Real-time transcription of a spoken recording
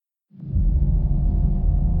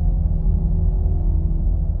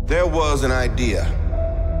There was an idea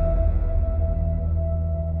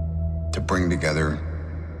to bring together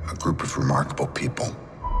a group of remarkable people.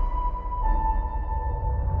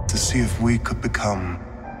 To see if we could become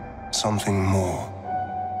something more.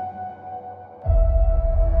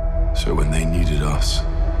 So when they needed us,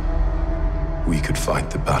 we could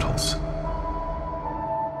fight the battles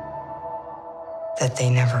that they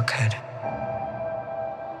never could.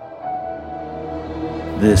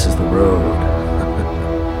 This is the road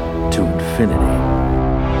to infinity.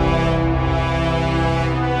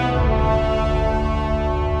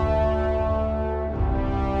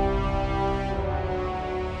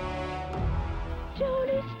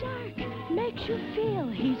 Tony Stark makes you feel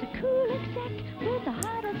he's a cool exec with a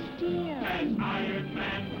heart of steel. As Iron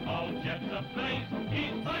Man, all jets ablaze,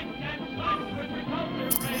 he fights and fights with repulsor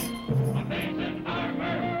rays. Amazing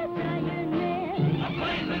armor, That's Iron Man. a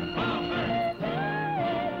blazing bomber.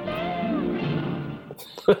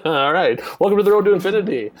 All right. Welcome to The Road to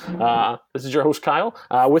Infinity. This is your host, Kyle.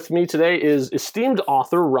 With me today is esteemed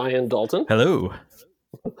author Ryan Dalton. Hello.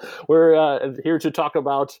 We're here to talk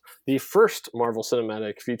about the first Marvel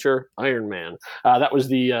Cinematic feature, Iron Man. That was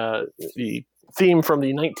the theme from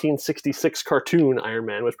the 1966 cartoon Iron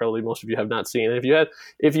Man, which probably most of you have not seen. And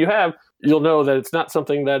if you have, you'll know that it's not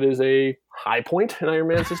something that is a high point in Iron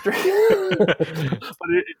Man's history. But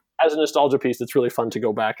as a nostalgia piece, it's really fun to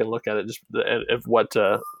go back and look at it. Just of what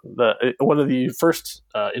one of the first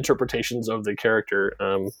interpretations of the character,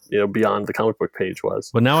 beyond the comic book page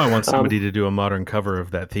was. Well, now I want somebody to do a modern cover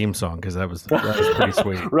of that theme song because that was pretty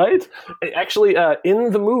sweet, right? Actually,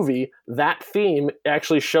 in the movie, that theme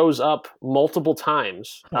actually shows up multiple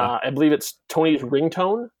times. I believe it's Tony's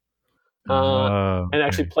ringtone. And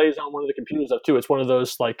actually plays on one of the computers up too. It's one of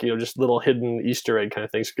those just little hidden Easter egg kind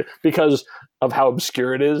of things because of how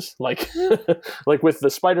obscure it is. Like with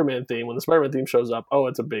the Spider-Man theme, when the Spider-Man theme shows up,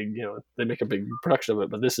 it's a big, they make a big production of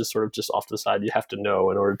it. But this is sort of just off to the side. You have to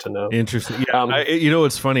know in order to know. Interesting. Yeah.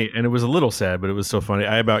 It's funny, and it was a little sad, but it was so funny.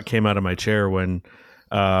 I about came out of my chair when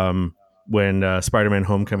Spider-Man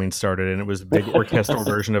Homecoming started, and it was a big orchestral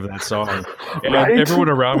version of that song. And everyone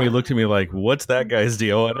around me looked at me like, what's that guy's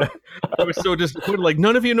deal? And I was so disappointed. Like,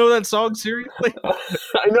 none of you know that song? Seriously?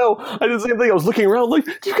 I know. I did the same thing. I was looking around like,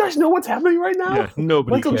 do you guys know what's happening right now? Yeah,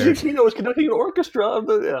 nobody Michael cares. Giacchino is conducting an orchestra.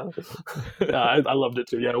 I loved it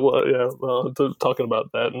too. Talking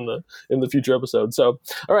about that in the future episode. So,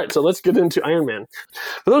 all right. So let's get into Iron Man.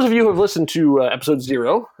 For those of you who have listened to episode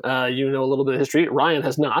 0, you know a little bit of history. Ryan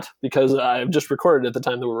has not, because I've just recorded at the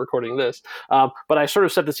time that we're recording this. But I sort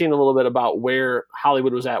of set the scene a little bit about where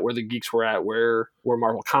Hollywood was at, where the geeks were at, where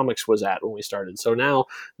Marvel Comics was at when we started. So now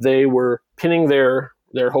they were pinning their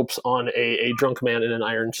hopes on a drunk man in an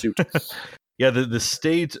iron suit. Yeah, the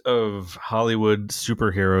state of Hollywood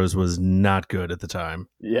superheroes was not good at the time.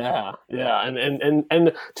 Yeah,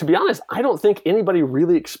 and to be honest, I don't think anybody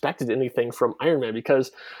really expected anything from Iron Man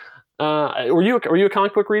because were you a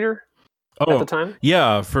comic book reader? At the time?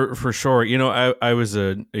 Yeah, for sure. I was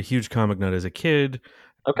a huge comic nut as a kid.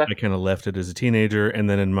 Okay. I kind of left it as a teenager, and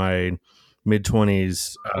then in my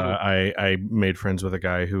mid-20s, I made friends with a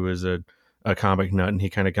guy who was a comic nut, and he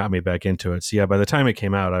kind of got me back into it. So yeah, by the time it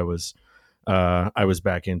came out, I was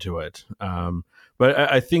back into it. But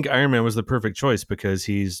I think Iron Man was the perfect choice because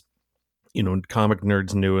he's, comic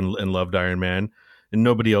nerds knew and loved Iron Man, and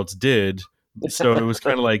nobody else did. So it was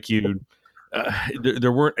kind of like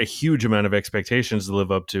there weren't a huge amount of expectations to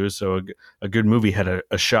live up to, so a good movie had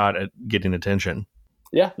a shot at getting attention.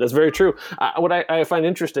 Yeah, that's very true. What I find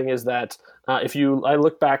interesting is that I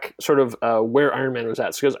look back sort of where Iron Man was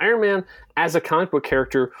at, because Iron Man as a comic book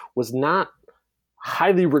character was not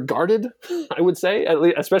highly regarded, I would say,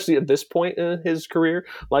 especially at this point in his career.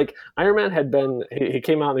 Like Iron Man he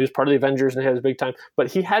came out and he was part of the Avengers and he had his big time,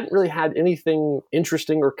 but he hadn't really had anything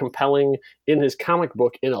interesting or compelling in his comic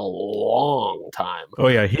book in a long time. Oh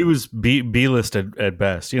yeah, he was B-list at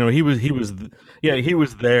best. He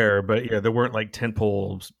was there, but yeah, there weren't like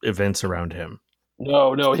tentpole events around him.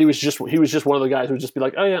 No, he was just one of the guys who would just be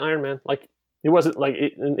like, oh yeah, Iron Man. Like he wasn't like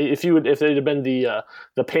if they'd have been the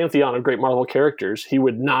pantheon of great Marvel characters, he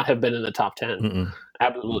would not have been in the top 10. Mm-mm.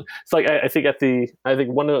 Absolutely. It's like I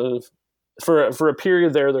think one of for a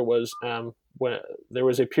period there was when there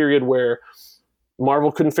was a period where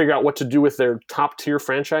Marvel couldn't figure out what to do with their top tier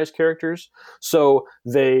franchise characters, so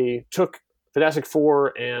they took Fantastic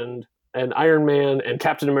Four and Iron Man and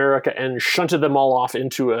Captain America and shunted them all off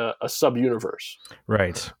into a sub universe.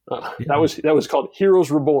 Right. That was called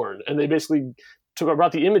Heroes Reborn, and they basically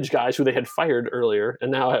brought the Image guys who they had fired earlier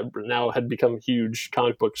and now had become huge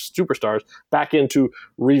comic book superstars back in to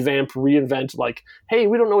reinvent, like, hey,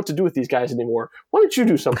 we don't know what to do with these guys anymore. Why don't you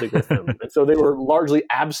do something with them? And so they were largely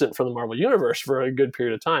absent from the Marvel Universe for a good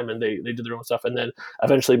period of time, and they did their own stuff and then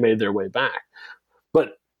eventually made their way back.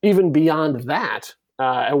 But even beyond that,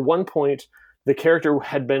 at one point, the character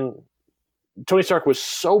Tony Stark was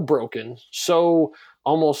so broken, so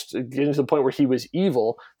almost getting to the point where he was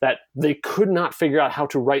evil, that they could not figure out how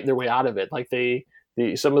to write their way out of it. Like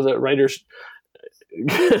some of the writers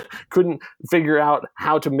couldn't figure out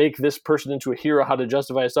how to make this person into a hero, how to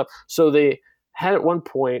justify his stuff. So they had at one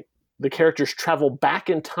point the characters travel back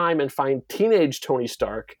in time and find teenage Tony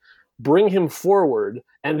Stark, bring him forward,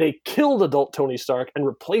 and they killed adult Tony Stark and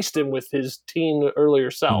replaced him with his teen earlier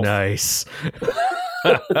self. Nice.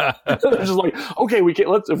 They're just like, okay,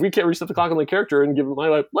 if we can't reset the clock on the character and give him my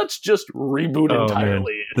life, let's just reboot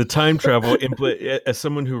entirely. Man. The time travel, as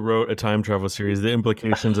someone who wrote a time travel series, the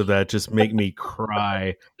implications of that just make me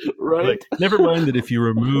cry. Right? Like, never mind that if you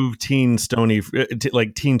remove teen Tony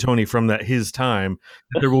from his time,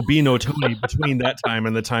 that there will be no Tony between that time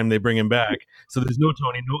and the time they bring him back. So there's no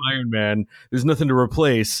Tony, no Iron Man. There's nothing to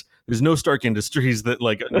replace. There's no Stark Industries that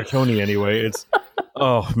under Tony anyway. It's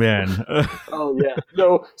oh man. Oh yeah.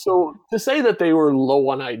 So to say that they were low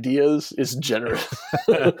on ideas is generous.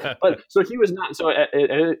 But so he was not. So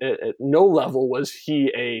at no level was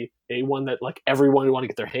he a one that like everyone would want to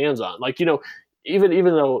get their hands on. Like, even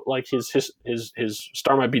though like his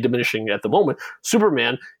star might be diminishing at the moment,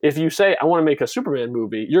 Superman. If you say I want to make a Superman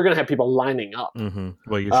movie, you're going to have people lining up. Mm-hmm.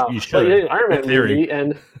 Well, you should. An Iron Man movie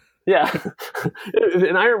and. Yeah,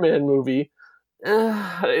 an Iron Man movie,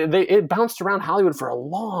 it bounced around Hollywood for a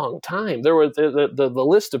long time. There was the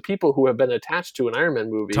list of people who have been attached to an Iron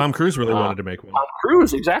Man movie. Tom Cruise really wanted to make one. Tom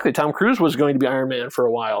Cruise, exactly. Tom Cruise was going to be Iron Man for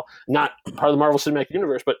a while, not part of the Marvel Cinematic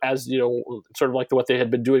Universe, but as sort of like what they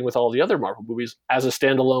had been doing with all the other Marvel movies as a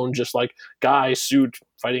standalone, just like guy suit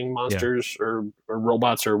fighting monsters or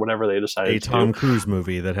robots or whatever they decided. A Tom Cruise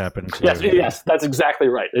movie that happened. Yes, that's exactly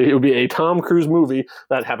right. It would be a Tom Cruise movie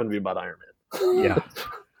that happened to be about Iron Man.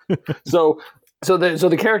 Yeah. So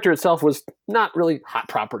the character itself was not really hot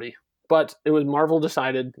property, but it was Marvel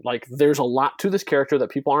decided like there's a lot to this character that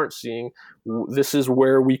people aren't seeing. This is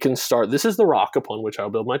where we can start. This is the rock upon which I'll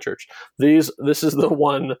build my church. This is the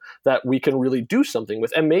one that we can really do something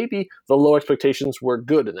with. And maybe the low expectations were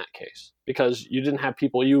good in that case because you didn't have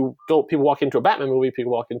people walk into a Batman movie,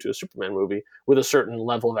 people walk into a Superman movie with a certain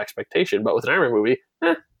level of expectation. But with an Iron Man movie,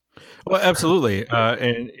 Well, absolutely.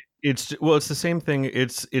 And it's the same thing.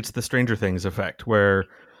 It's the Stranger Things effect where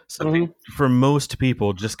something for most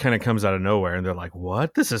people just kind of comes out of nowhere and they're like,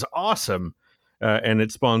 what? This is awesome. And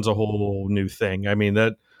it spawns a whole new thing. I mean,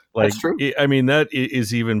 that's true. That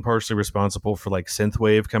is even partially responsible for like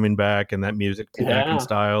synthwave coming back and that music back in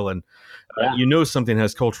style. And something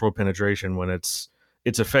has cultural penetration when it's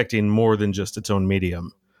affecting more than just its own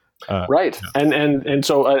medium. Right. And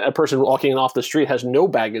so a person walking off the street has no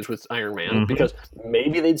baggage with Iron Man because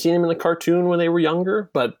maybe they'd seen him in the cartoon when they were younger,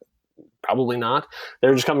 but probably not.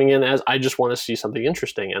 They're just coming in as, I just want to see something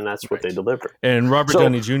interesting, and that's what they delivered. And Robert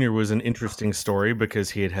Downey Jr. was an interesting story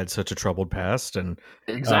because he had such a troubled past. And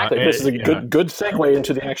exactly. This is a good segue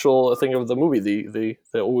into the actual thing of the movie,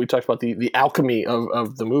 the we talked about the alchemy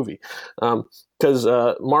of the movie. Because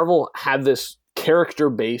Marvel had this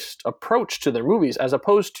character-based approach to their movies as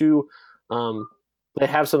opposed to they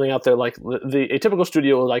have something out there like a typical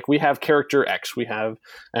studio, like we have character X,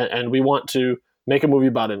 and we want to make a movie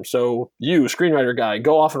about him. So you, screenwriter guy,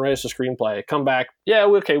 go off and write us a screenplay. Come back. Yeah,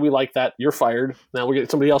 okay, we like that. You're fired. Now we'll get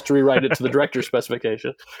somebody else to rewrite it to the director's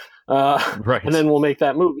specification. Right. And then we'll make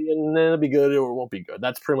that movie, and then it'll be good or it won't be good.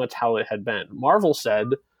 That's pretty much how it had been. Marvel said,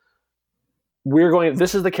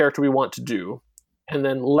 this is the character we want to do. And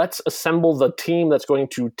then let's assemble the team that's going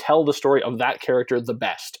to tell the story of that character the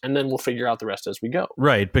best. And then we'll figure out the rest as we go.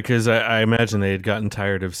 Right, because I imagine they had gotten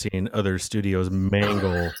tired of seeing other studios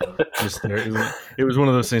mangle just there. It was one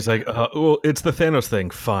of those things like, well, it's the Thanos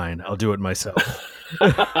thing. Fine, I'll do it myself.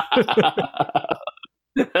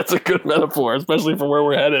 That's a good metaphor, especially for where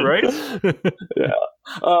we're headed. Right? Yeah.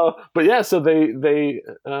 But yeah, so they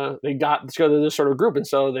got together this sort of group, and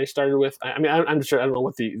so they started with. I'm sure I don't know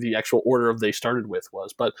what the actual order of they started with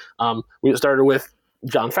was, but we started with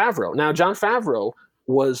Jon Favreau. Now, Jon Favreau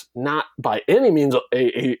was not by any means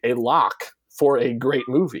a lock for a great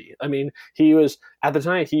movie. I mean, he was at the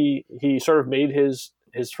time he sort of made his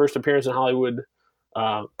first appearance in Hollywood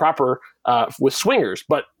proper with Swingers,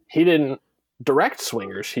 but he didn't direct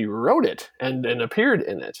Swingers. He wrote it and appeared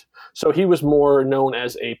in it. So he was more known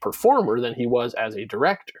as a performer than he was as a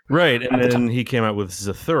director. Right, and then he came out with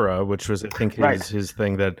Zathura, which was, I think, his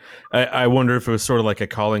thing that I wonder if it was sort of like a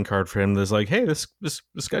calling card for him. There's like, hey, this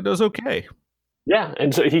guy does okay. Yeah,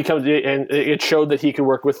 and so he comes, and it showed that he could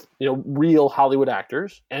work with real Hollywood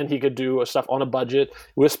actors, and he could do stuff on a budget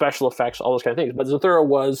with special effects, all those kind of things. But Zathura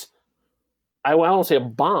was, I won't say a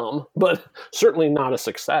bomb, but certainly not a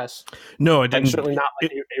success. No, it didn't. And certainly not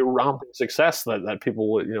like a romping success that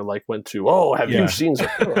people went to. Oh, have you seen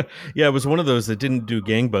Zathura? Yeah, it was one of those that didn't do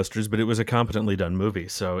gangbusters, but it was a competently done movie.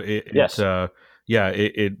 So it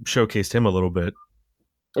showcased him a little bit.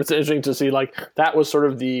 It's interesting to see, like, that was sort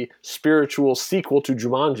of the spiritual sequel to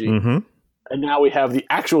Jumanji. Mm-hmm. And now we have the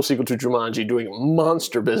actual sequel to Jumanji doing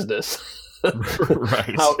monster business.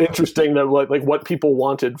 Right. How interesting that, like what people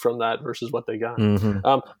wanted from that versus what they got.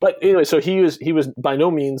 Mm-hmm. But anyway, so he was by no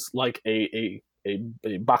means like a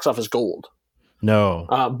box office gold. No.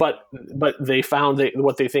 But they found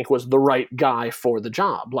what they think was the right guy for the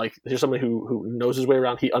job. Like, here's somebody who knows his way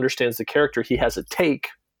around. He understands the character. He has a take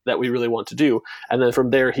that we really want to do. And then from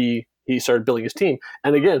there, he started building his team.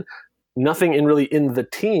 And again, nothing in the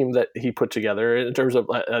team that he put together in terms of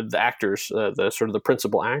the actors, the sort of the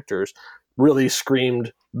principal actors, really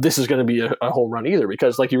screamed, this is going to be a home run either.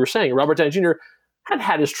 Because like you were saying, Robert Downey Jr.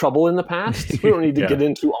 had his trouble in the past. We don't need to get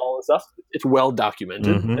into all the stuff. It's well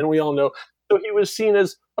documented. Mm-hmm. And we all know. So he was seen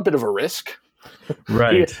as a bit of a risk.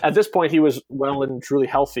 Right. At this point, he was well and truly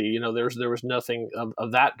healthy. There was nothing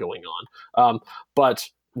of that going on. But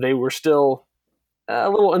they were still a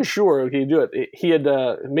little unsure if he could do it. He had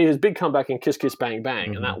made his big comeback in Kiss Kiss Bang Bang,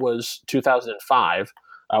 mm-hmm. and that was 2005,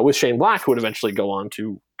 with Shane Black, who would eventually go on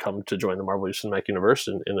to come to join the Marvel Cinematic Universe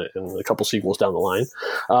in a couple sequels down the line,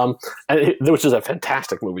 which is a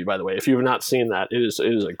fantastic movie, by the way. If you have not seen that, it is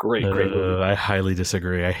a great movie. I highly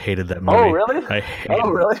disagree. I hated that movie. Oh, really?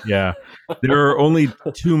 Really? Yeah. There are only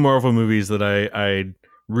 2 Marvel movies that I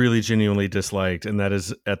really genuinely disliked, and that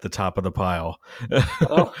is at the top of the pile.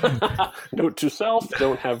 Note to self: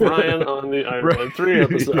 don't have Ryan on the Iron Man 3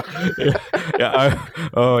 episode.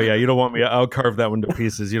 You don't want me. I'll carve that one to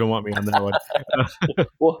pieces. You don't want me on that one.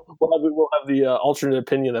 we'll have the alternate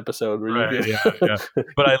opinion episode. Where right, yeah.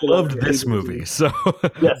 But I loved this movie, so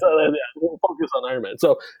we'll focus on Iron Man.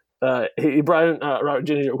 So Brian Robert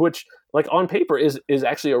Jr., which, like, on paper is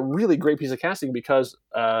actually a really great piece of casting, because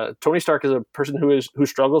Tony Stark is a person who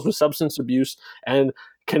struggles with substance abuse and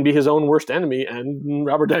can be his own worst enemy, and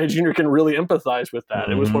Robert Downey Jr. can really empathize with that.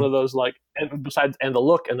 Mm-hmm. It was one of those, like, and the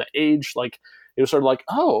look and the age, like, it was sort of like,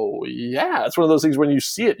 oh yeah, it's one of those things when you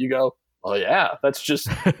see it, you go, oh yeah, that's just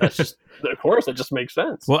of course, it just makes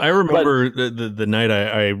sense. Well, I remember the night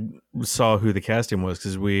I saw who the casting was,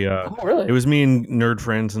 because we really? It was me and nerd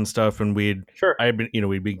friends and stuff, and we'd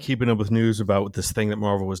been keeping up with news about this thing that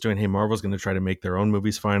Marvel was doing. Hey, Marvel's going to try to make their own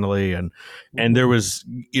movies finally, and there was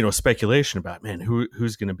speculation about, man,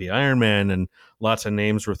 who's going to be Iron Man, and lots of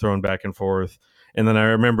names were thrown back and forth. And then I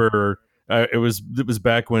remember it was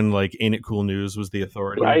back when, like, Ain't It Cool News was the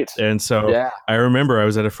authority, right? And so I remember I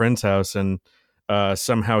was at a friend's house, and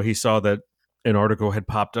somehow he saw that an article had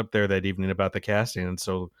popped up there that evening about the casting, and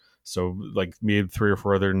so like me and 3 or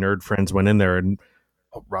 4 other nerd friends went in there, and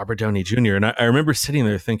Robert Downey Jr. And I remember sitting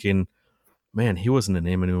there thinking, man, he wasn't a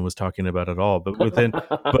name anyone was talking about at all. But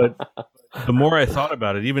the more I thought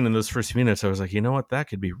about it, even in those first few minutes, I was like, you know what, that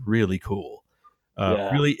could be really cool.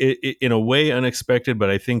 Really, in a way, unexpected,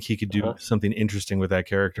 but I think he could do something interesting with that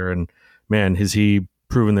character. And man, has he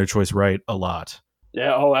proven their choice right a lot?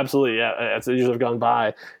 Yeah. Oh, absolutely. Yeah. As the years have gone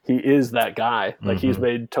by, he is that guy. Like, he's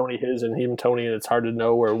made Tony his and him Tony, and it's hard to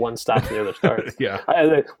know where one stops and the other starts. Yeah.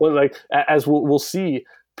 As we'll see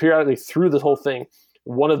periodically through this whole thing,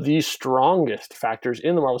 one of the strongest factors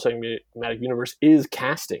in the Marvel Cinematic Universe is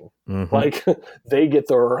casting. Mm-hmm. Like, they get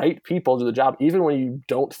the right people to the job, even when you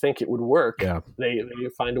don't think it would work. Yeah. They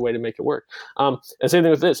find a way to make it work. And same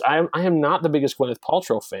thing with this. I am not the biggest Gwyneth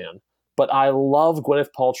Paltrow fan, but I love Gwyneth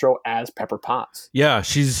Paltrow as Pepper Potts. Yeah,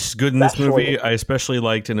 she's good in this movie. I especially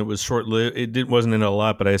liked, and it was short-lived. It wasn't in a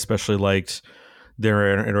lot, but I especially liked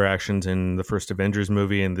their interactions in the first Avengers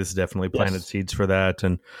movie, and this definitely planted seeds for that.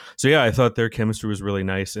 And so, yeah, I thought their chemistry was really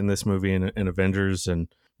nice in this movie and Avengers. And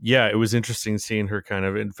yeah, it was interesting seeing her kind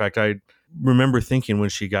of. In fact, I remember thinking when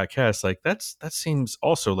she got cast, like, that seems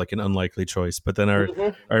also like an unlikely choice. But then I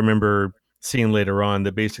remember seeing later on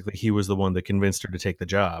that basically he was the one that convinced her to take the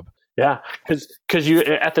job. Yeah, because you,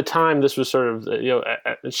 at the time, this was sort of,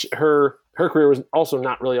 her career was also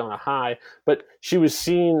not really on a high, but she was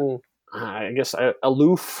seen, I guess,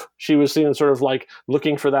 aloof. She was seen sort of like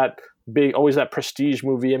looking for that big, always that prestige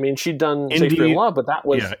movie. I mean, she'd done Shakespeare in Love, but that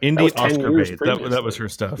was indie 10 Oscar years bait. previous. That was her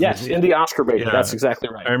stuff. Yes, indie Oscar bait. Yeah. That's exactly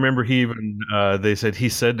right. I remember he even he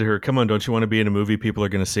said to her, "Come on, don't you want to be in a movie people are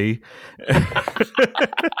going to see?"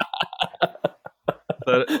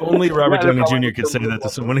 But only Robert Downey Jr. could say that to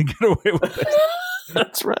someone and get away with it.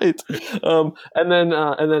 That's right. And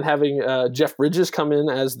then having Jeff Bridges come in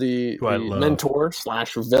as the mentor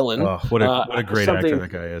 / villain. Oh, what a great actor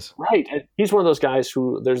that guy is. Right. And he's one of those guys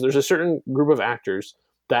who there's a certain group of actors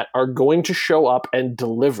that are going to show up and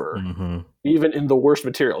deliver, even in the worst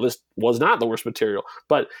material. This was not the worst material,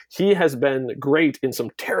 but he has been great in some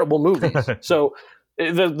terrible movies. So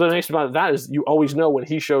the nice about that is you always know when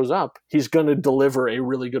he shows up, he's going to deliver a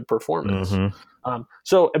really good performance.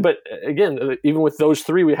 But again, even with those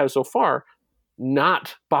three we have so far,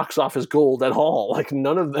 not box office gold at all. Like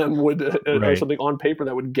none of them would have something on paper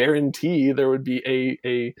that would guarantee there would be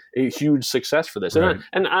a huge success for this. Right.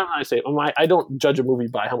 And I say I don't judge a movie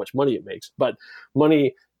by how much money it makes, but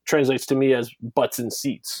money translates to me as butts in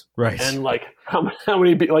seats. Right. And like how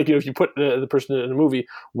many if you put the person in a movie,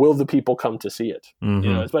 will the people come to see it?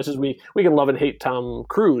 As much as we can love and hate Tom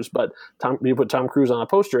Cruise, but you put Tom Cruise on a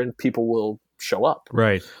poster and people will show up.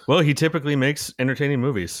 Right. Well, he typically makes entertaining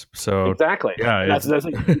movies. So exactly. Yeah. That's like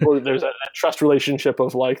there's a trust relationship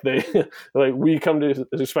of like we come to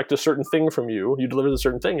expect a certain thing from you. You deliver the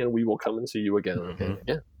certain thing, and we will come and see you again and again and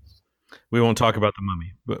again. We won't talk about the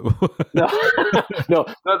Mummy, but no,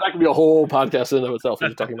 that could be a whole podcast in and of itself.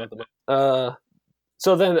 Just talking about the Mummy.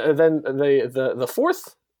 So then the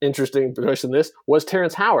fourth interesting question in this was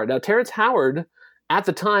Terrence Howard. Now Terrence Howard at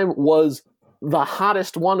the time was the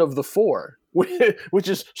hottest one of the four, which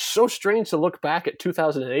is so strange to look back at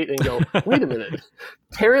 2008 and go, wait a minute,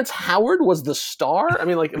 Terrence Howard was the star? I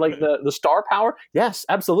mean, like the star power? Yes,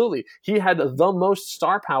 absolutely. He had the most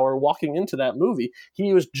star power walking into that movie.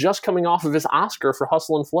 He was just coming off of his Oscar for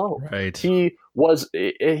Hustle and Flow. Right. He was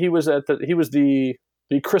the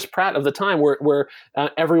Chris Pratt of the time where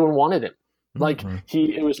everyone wanted him. Like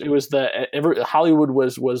Hollywood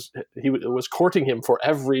was courting him for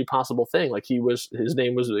every possible thing. Like his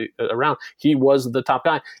name was around. He was the top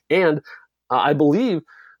guy, and I believe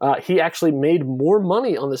he actually made more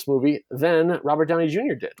money on this movie than Robert Downey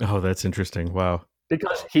Jr. did. Oh, that's interesting. Wow.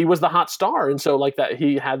 Because he was the hot star, and so like that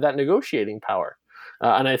he had that negotiating power,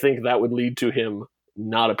 and I think that would lead to him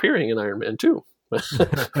not appearing in Iron Man 2.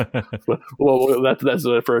 Well, that's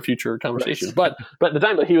for a future conversation. Right. But at the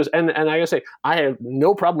time that he was, and I gotta say, I have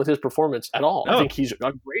no problem with his performance at all. I think he's a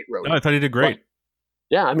great Rhodey. No, I thought he did great. But,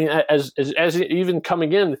 yeah, I mean, as even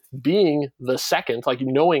coming in, being the second, like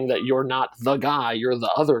knowing that you're not the guy, you're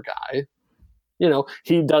the other guy.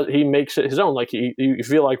 He makes it his own. Like you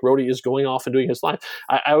feel like Rhodey is going off and doing his life.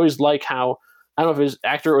 I always like how. I don't know if it's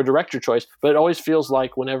actor or director choice, but it always feels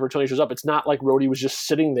like whenever Tony shows up, it's not like Rhodey was just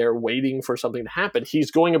sitting there waiting for something to happen. He's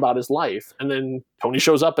going about his life, and then Tony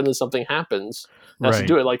shows up, and then something happens. Has to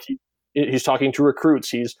do it. Like he's talking to recruits.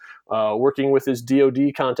 He's working with his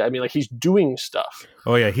DOD contact. I mean, like he's doing stuff.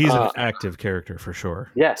 Oh yeah, he's an active character for sure.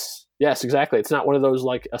 Yes, exactly. It's not one of those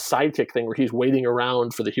like a sidekick thing where he's waiting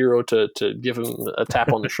around for the hero to give him a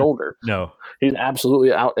tap on the shoulder. No, he's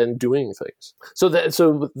absolutely out and doing things. So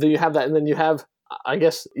you have that, and then you have, I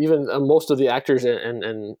guess, even most of the actors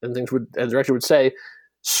and things the director would say,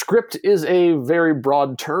 script is a very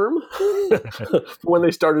broad term. When they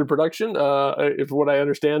started production, if what I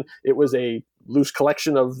understand, it was a loose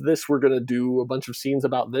collection of this. We're going to do a bunch of scenes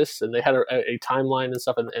about this, and they had a timeline and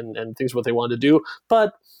stuff and things what they wanted to do,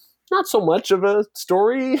 but not so much of a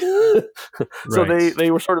story. So they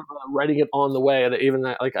were sort of writing it on the way. And even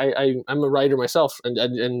like I'm a writer myself,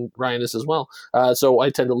 and Ryan is as well. So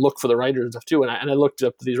I tend to look for the writers and stuff too. And I looked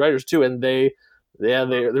up these writers too, and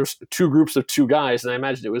there's two groups of two guys, and I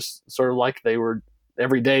imagine it was sort of like they were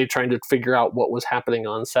every day trying to figure out what was happening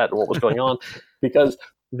on set and what was going on, because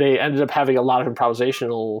they ended up having a lot of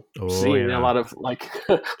improvisational scene, and a lot of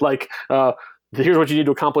here's what you need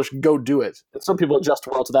to accomplish, go do it. And some people adjust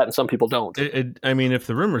well to that, and some people don't. I mean, if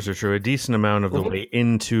the rumors are true, a decent amount of the way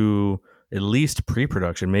into at least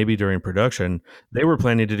pre-production, maybe during production, they were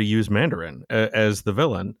planning to use Mandarin as the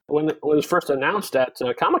villain. When it was first announced at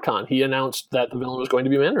Comic-Con, he announced that the villain was going to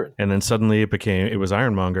be Mandarin. And then suddenly it was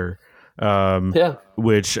Ironmonger.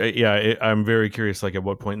 Which, I'm very curious, like at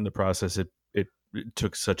what point in the process it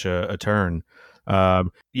took such a turn.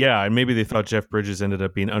 And maybe they thought Jeff Bridges ended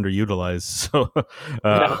up being underutilized. So,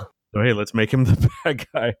 hey, let's make him the bad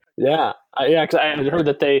guy. Because I had heard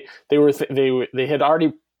that they had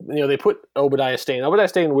already they put Obadiah Stane. Obadiah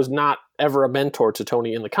Stane was not ever a mentor to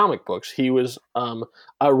Tony in the comic books. He was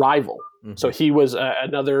a rival. Mm-hmm. So he was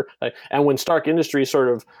another. And when Stark Industries sort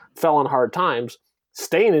of fell on hard times,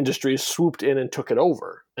 Stane Industries swooped in and took it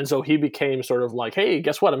over. And so he became sort of like, hey,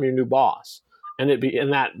 guess what? I'm your new boss. And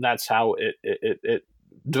that's how it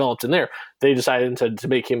developed in there. They decided to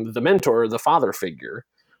make him the mentor, the father figure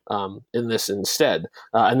in this instead.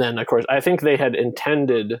 And then, of course, I think they had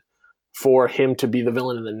intended for him to be the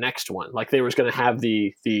villain in the next one. Like they was going to have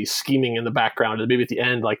the scheming in the background, and maybe at the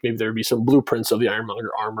end, like maybe there would be some blueprints of the Ironmonger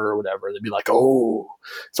armor or whatever. They'd be like, oh,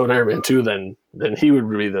 so in Iron Man 2, then he would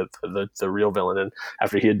be the real villain, and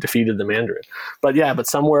after he had defeated the Mandarin. But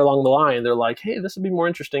somewhere along the line, they're like, hey, this would be more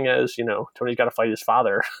interesting as, Tony's got to fight his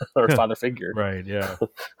father or his father figure. Right, yeah.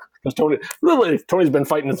 Because Tony's been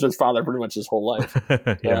fighting his father pretty much his whole life.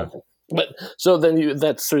 Yeah. But so then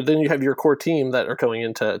you have your core team that are coming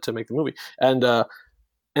in to make the movie, and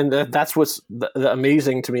that's what's the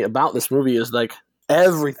amazing to me about this movie is like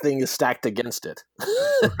everything is stacked against it.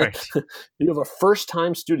 Right. You have a first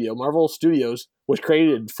time studio. Marvel Studios was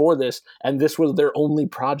created for this, and this was their only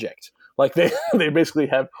project. Like they basically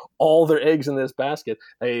have all their eggs in this basket.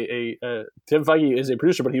 Tim Feige is a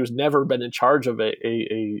producer, but he was never been in charge of an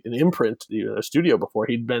imprint, a studio before.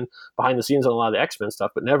 He'd been behind the scenes on a lot of the X-Men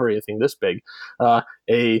stuff, but never anything this big.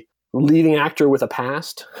 A leading actor with a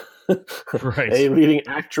past. Right. A leading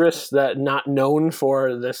actress that not known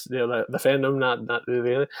for this, the fandom, not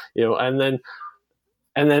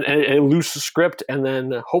and then a loose script, and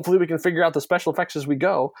then hopefully we can figure out the special effects as we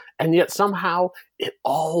go. And yet somehow it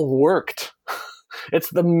all worked. It's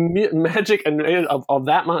the magic and of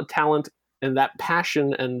that amount of talent and that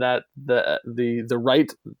passion and that the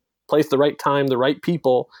right place, the right time, the right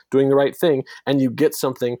people doing the right thing, and you get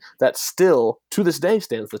something that still to this day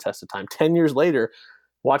stands the test of time. 10 years later,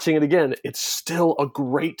 watching it again, it's still a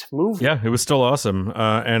great movie. Yeah, it was still awesome.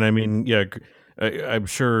 And I mean, yeah. I'm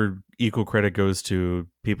sure equal credit goes to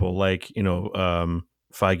people like,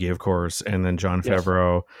 Feige, of course, and then Jon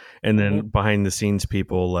Favreau, and then behind the scenes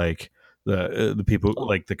people like the people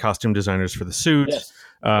like the costume designers for the suits. Yes.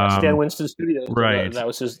 Stan Winston Studios. Right. That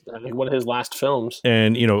was one of his last films.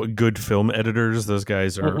 And, good film editors. Those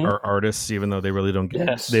guys are artists, even though they really don't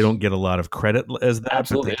get, they don't get a lot of credit as that.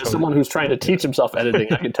 Absolutely. As someone who's trying to teach himself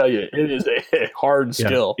editing, I can tell you it is a hard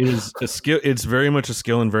skill. It is a skill. It's very much a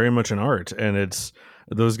skill and very much an art. And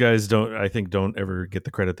those guys don't ever get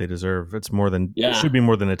the credit they deserve. It's more than, it should be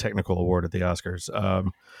more than a technical award at the Oscars.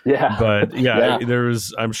 But there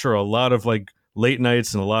was, I'm sure, a lot of like late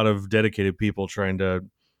nights and a lot of dedicated people trying to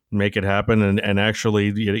make it happen. And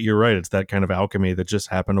actually, you're right. It's that kind of alchemy that just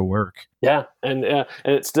happened to work. Yeah. And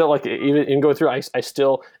it's still like, even in going through, I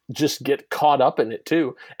still just get caught up in it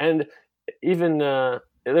too. And even,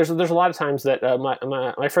 there's a lot of times that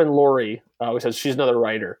my friend Lori always says, she's another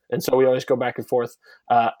writer. And so we always go back and forth.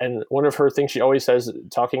 And one of her things she always says,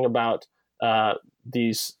 talking about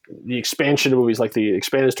the expansion movies, like the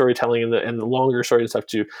expanded storytelling and the longer story and stuff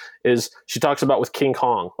too, is she talks about with King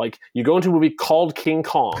Kong. Like you go into a movie called King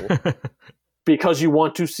Kong because you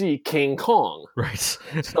want to see King Kong. Right.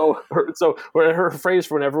 So her phrase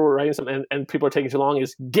for whenever we're writing something and people are taking too long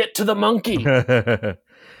is get to the monkey.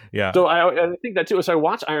 Yeah. So I think that too. So I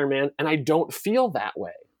watch Iron Man and I don't feel that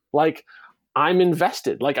way. Like I'm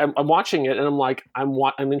invested. Like I'm watching it and I'm like, I'm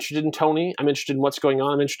interested in Tony. I'm interested in what's going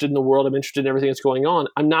on. I'm interested in the world. I'm interested in everything that's going on.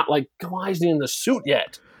 I'm not like, why isn't he in the suit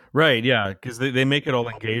yet? Right. Yeah. Because they make it all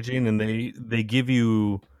engaging and they give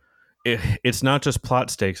you, it's not just plot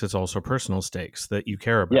stakes. It's also personal stakes that you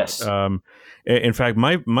care about. Yes. In fact,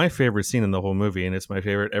 my favorite scene in the whole movie, and it's my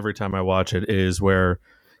favorite every time I watch it, is where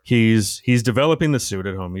he's developing the suit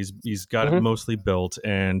at home. He's got it mostly built,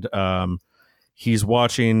 and he's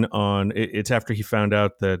watching on. It's after he found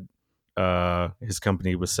out that his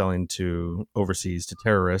company was selling to overseas to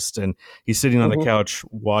terrorists, and he's sitting on the couch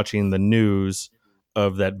watching the news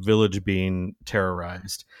of that village being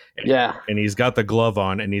terrorized. And he's got the glove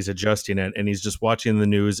on and he's adjusting it, and he's just watching the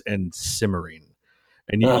news and simmering.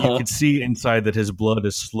 And you can see inside that his blood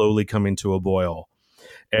is slowly coming to a boil.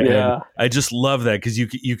 And I just love that because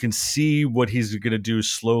you can see what he's going to do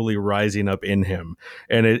slowly rising up in him.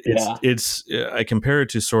 And it's I compare it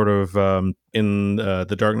to sort of in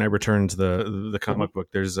The Dark Knight Returns, the comic book.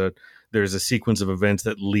 There's a sequence of events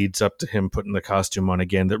that leads up to him putting the costume on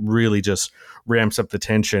again that really just ramps up the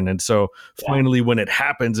tension. And so finally when it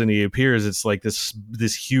happens and he appears, it's like this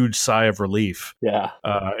huge sigh of relief. Yeah.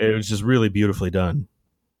 It was just really beautifully done.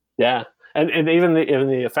 Yeah. And even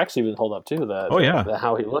the effects even hold up too.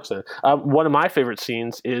 How he looks in it. One of my favorite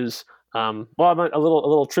scenes is a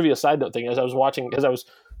little trivia side note thing. As I was watching, because I was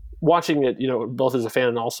watching it, both as a fan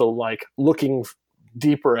and also like looking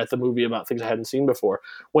deeper at the movie about things I hadn't seen before.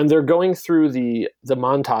 When they're going through the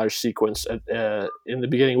montage sequence in the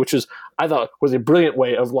beginning, which I thought was a brilliant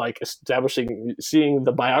way of like seeing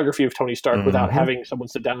the biography of Tony Stark without having someone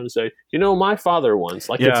sit down and say, my father once.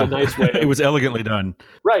 Like it's a nice way. It was elegantly done.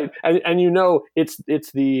 Right. And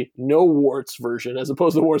it's the no warts version as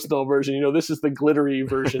opposed to the warts and all version. This is the glittery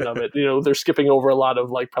version of it. They're skipping over a lot of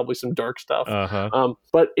like probably some dark stuff.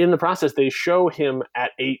 But in the process, they show him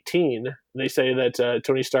at 18. They say that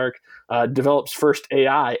Tony Stark develops first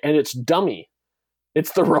AI, and it's dummy.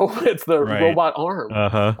 It's the robot arm.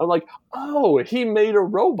 I'm like, oh, he made a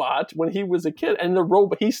robot when he was a kid, and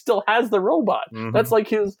he still has the robot. That's like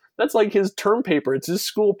his term paper. It's his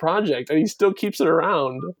school project, and he still keeps it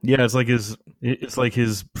around. Yeah, it's like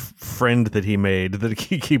his friend that he made that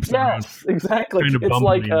he keeps around. Yes, exactly. It's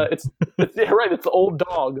like it's right. It's the old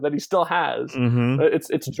dog that he still has.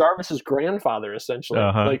 It's Jarvis's grandfather essentially,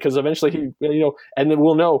 because eventually he and then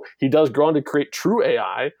we'll know he does go on to create true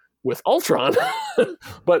AI with Ultron,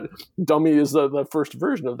 but dummy is the first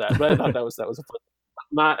version of that. But I thought that was a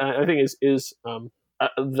fun. I think is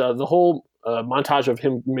the whole montage of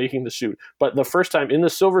him making the suit, but the first time in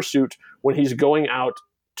the silver suit when he's going out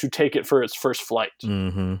to take it for its first flight.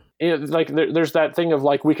 Like there's that thing of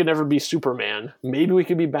like we could never be Superman. Maybe we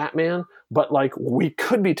could be Batman, but like we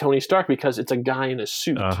could be Tony Stark because it's a guy in a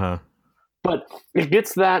suit. But it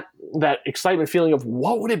gets that excitement feeling of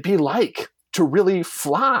what would it be like to really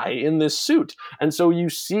fly in this suit. And so you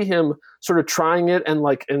see him sort of trying it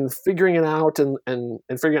and figuring it out and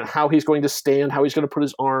figuring out how he's going to stand, how he's going to put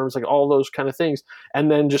his arms, like all those kind of things.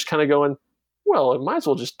 And then just kind of going, well, it might as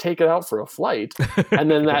well just take it out for a flight.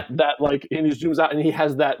 And then that like, and he zooms out and he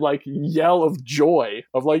has that like yell of joy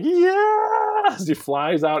of like, yeah, as he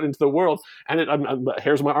flies out into the world. And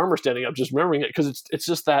here's my armor standing up, just remembering it. Because it's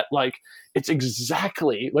just that like, it's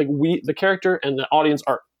exactly like the character and the audience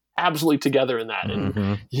are absolutely together in that.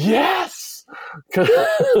 And yes,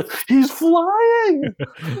 he's flying.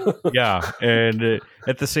 Yeah, and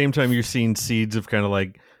at the same time you're seeing seeds of kind of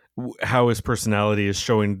like how his personality is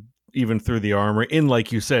showing even through the armor. In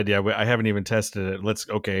like you said, I haven't even tested it. Let's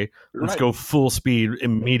go full speed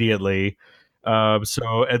immediately.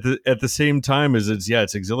 So at the same time as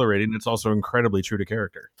it's exhilarating, it's also incredibly true to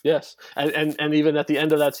character. Yes, and even at the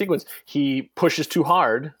end of that sequence, he pushes too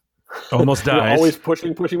hard. Almost dies. Always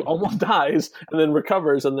pushing, almost dies, and then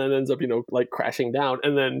recovers, and then ends up, like crashing down,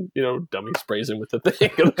 and then dummy sprays him with the thing.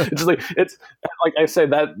 It's like I say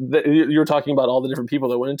that you're talking about all the different people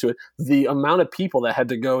that went into it. The amount of people that had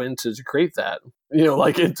to go into to create that,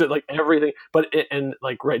 into like everything, and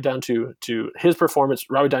right down to his performance.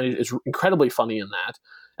 Robert Downey is incredibly funny in that.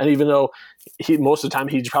 And even though most of the time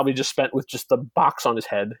he's probably just spent with just the box on his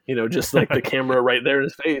head, just like the camera right there in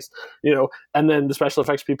his face, and then the special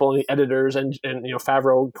effects people and the editors and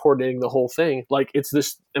Favreau coordinating the whole thing. Like it's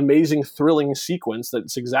this amazing, thrilling sequence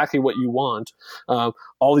that's exactly what you want.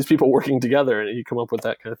 All these people working together, and you come up with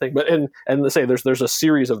that kind of thing. But and let's say there's a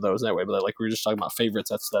series of those that way. But like we were just talking about favorites,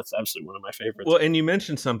 that's absolutely one of my favorites. Well, and you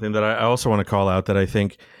mentioned something that I also want to call out that I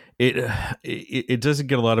think it doesn't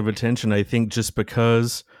get a lot of attention. I think just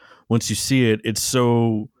because once you see it, it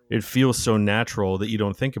feels so natural that you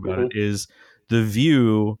don't think about it. Is the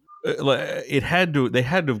view? They had to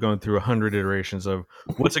have gone through 100 iterations of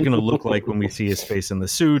what's it going to look like when we see his face in the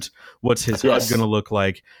suit. What's his HUD going to look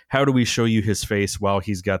like? How do we show you his face while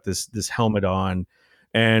he's got this helmet on?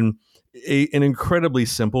 And an incredibly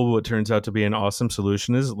simple, what turns out to be an awesome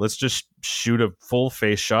solution is let's just shoot a full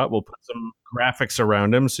face shot. We'll put some graphics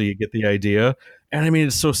around him so you get the idea. And I mean,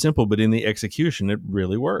 it's so simple, but in the execution, it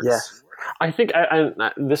really works. Yeah. I think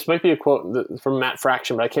this might be a quote from Matt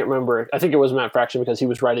Fraction, but I can't remember. I think it was Matt Fraction because he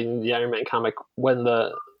was writing the Iron Man comic when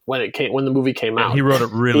the movie came out. He wrote it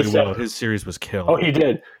really well. His series was killed. Oh, he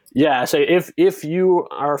did. Yeah. So if you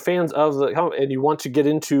are fans of the comic and you want to get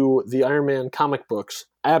into the Iron Man comic books,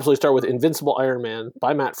 I absolutely start with Invincible Iron Man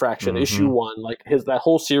by Matt Fraction, issue 1, like that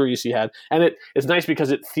whole series he had. And it's nice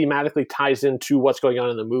because it thematically ties into what's going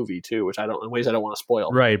on in the movie too, which in ways I don't want to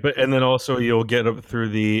spoil. Right. And then also you'll get up through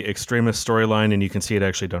the Extremis storyline and you can see it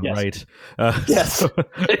actually done right. Yes.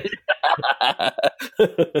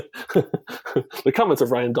 The comments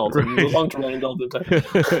of Ryan Dalton. Right. Belong to Ryan Dalton.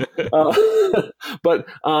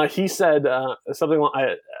 But he said something.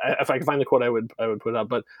 If I can find the quote, I would put it up.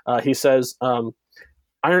 But he says,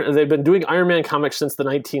 they've been doing Iron Man comics since the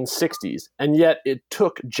 1960s, and yet it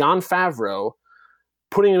took Jon Favreau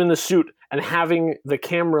putting him in the suit and having the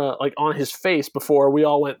camera like on his face before we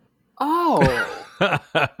all went, oh.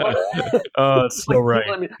 Oh, it's so right.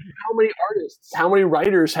 I mean, how many artists, how many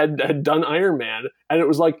writers had done Iron Man, and it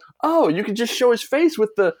was like, oh, you could just show his face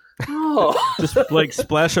with the just like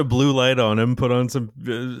splash a blue light on him, put on some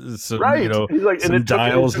right. you know, He's like, some and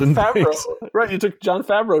dials and Favreau, things. right? You took John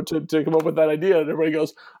Favreau to come up with that idea, and everybody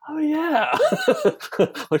goes, oh yeah,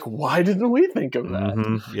 like why didn't we think of that?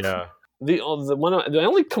 Mm-hmm. Yeah. The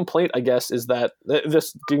only complaint, I guess, is that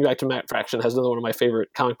this, getting back to Matt Fraction, has another one of my favorite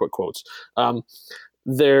comic book quotes.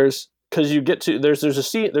 There's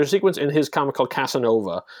a sequence in his comic called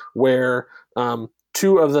Casanova where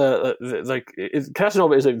two of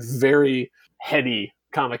Casanova is a very heady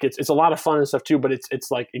comic. It's a lot of fun and stuff too, but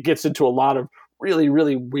it's like it gets into a lot of really,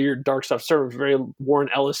 really weird, dark stuff, sort of very Warren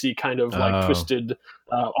Ellis-y kind of like twisted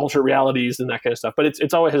alternate realities and that kind of stuff. But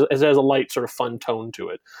it's always it has a light, sort of fun tone to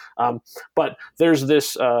it. But there's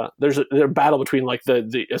this there's a battle between like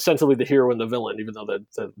the essentially the hero and the villain, even though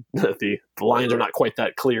the lines are not quite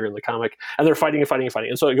that clear in the comic, and they're fighting,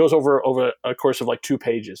 and so it goes over a course of like 2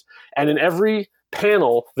 pages, and in every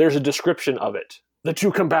panel there's a description of it. The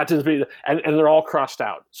two combatants, and they're all crossed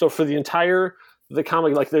out. So for the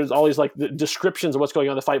comic, like there's always like the descriptions of what's going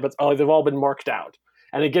on in the fight, but they've all been marked out.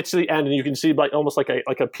 And it gets to the end, and you can see like almost like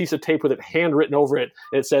a piece of tape with it handwritten over it.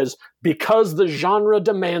 And it says, "Because the genre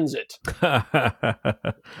demands it."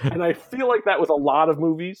 And I feel like that with a lot of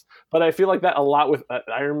movies, but I feel like that a lot with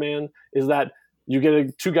Iron Man is that you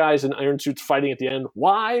get 2 guys in iron suits fighting at the end.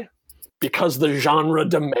 Why? Because the genre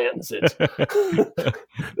demands it.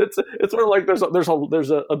 It's sort of like there's a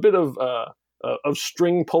bit of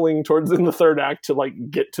string pulling towards in the third act to like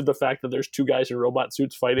get to the fact that there's 2 guys in robot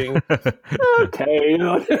suits fighting. Okay, you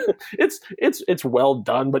know, it's well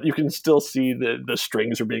done, but you can still see the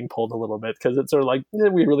strings are being pulled a little bit because it's sort of like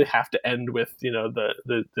we really have to end with, you know,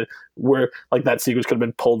 the where like that sequence could have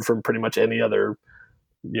been pulled from pretty much any other,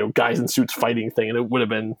 you know, guys in suits fighting thing, and it would have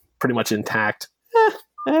been pretty much intact.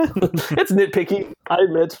 It's nitpicky, I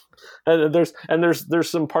admit, and there's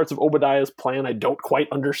some parts of Obadiah's plan I don't quite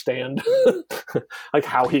understand, like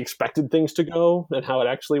how he expected things to go and how it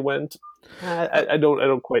actually went. I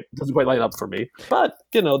don't quite, it doesn't quite line up for me. But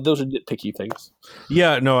you know, those are nitpicky things.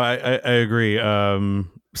 Yeah, no, I agree.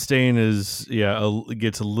 Stain is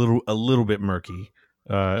gets a little bit murky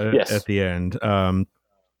Yes. at the end,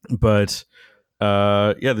 but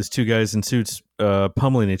there's 2 guys in suits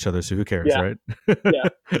pummeling each other, so who cares, right? Yeah,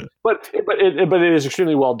 but it is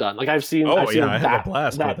extremely well done. Like I've seen I had a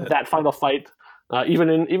blast with it. that final fight. Even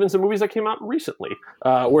in some movies that came out recently,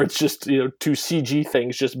 where it's just, you know, 2 CG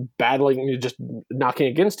things just battling, just knocking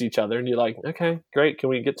against each other, and you're like, okay, great, can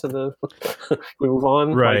we get to the? Can we move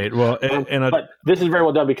on? Right. Like, well, but this is very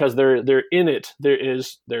well done because they're in it.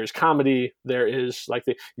 There's comedy. There is like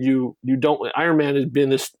you don't. Iron Man has been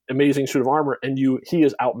this amazing suit of armor, and he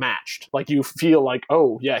is outmatched. Like you feel like,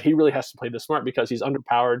 oh yeah, he really has to play this smart because he's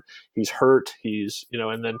underpowered, he's hurt, he's, you know,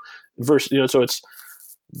 and then so it's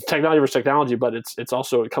technology versus technology, but it's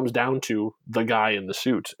also, it comes down to the guy in the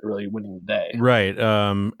suit really winning the day. Right.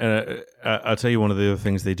 And I'll tell you one of the other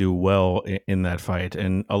things they do well in that fight,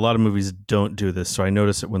 and a lot of movies don't do this, so I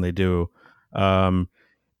notice it when they do. The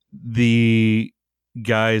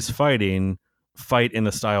guys fight in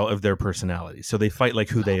the style of their personality, so they fight like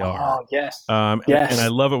who they are. Oh, yes. Yes. And I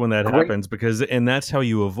love it when that happens and that's how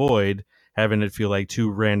you avoid having it feel like 2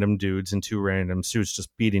 random dudes in 2 random suits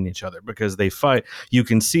just beating each other, because they fight. You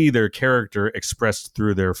can see their character expressed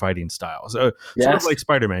through their fighting style. So sort of like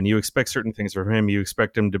Spider-Man, you expect certain things from him. You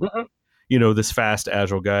expect him to, you know, this fast,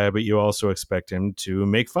 agile guy, but you also expect him to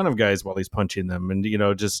make fun of guys while he's punching them, and, you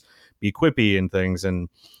know, just be quippy and things. And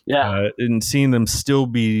and seeing them still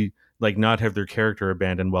be like not have their character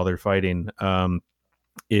abandoned while they're fighting,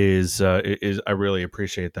 is I really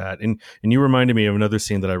appreciate that. And you reminded me of another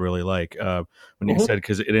scene that I really like, when you said,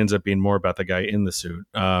 because it ends up being more about the guy in the suit.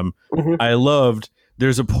 I loved,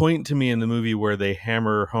 there's a point to me in the movie where they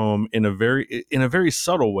hammer home in a very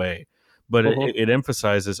subtle way, but it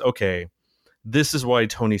emphasizes, okay, this is why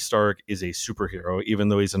Tony Stark is a superhero, even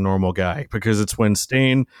though he's a normal guy, because it's when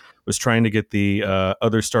Stain was trying to get the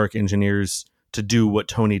other Stark engineers to do what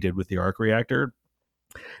Tony did with the arc reactor.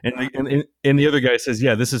 And the other guy says,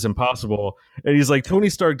 yeah, this is impossible. And he's like, Tony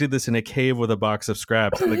Stark did this in a cave with a box of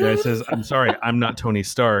scraps. And the guy says, I'm sorry, I'm not Tony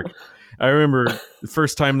Stark. I remember the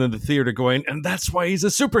first time in the theater going, and that's why he's a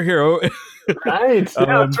superhero. Right.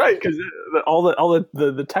 Yeah, that's right. Because all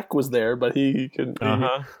the tech was there, but he couldn't.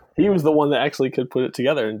 He was the one that actually could put it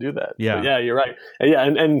together and do that. Yeah. But yeah, you're right. Yeah.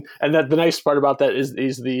 And that the nice part about that is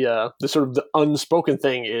the sort of the unspoken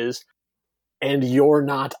thing is, and you're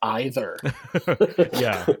not either.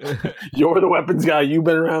 Yeah. You're the weapons guy. You've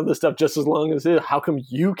been around this stuff just as long as it. How come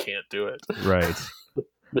you can't do it? Right.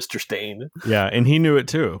 Mr. Stain. Yeah, and he knew it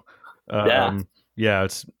too. Yeah. Yeah,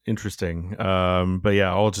 it's interesting. But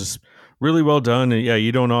yeah, all just really well done. And yeah,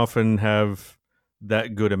 you don't often have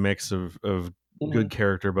that good a mix of good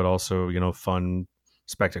character, but also, you know, fun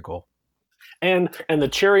spectacle. And the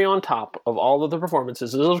cherry on top of all of the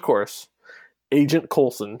performances is, of course, Agent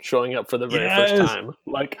Coulson showing up for the very first time.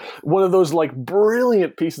 Like one of those like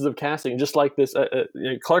brilliant pieces of casting, just like this.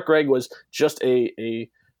 Clark Gregg was just a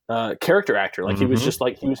character actor. Like he was just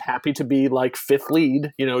like, he was happy to be like fifth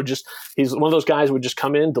lead, you know, just he's one of those guys who would just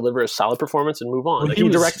come in, deliver a solid performance and move on. Like, he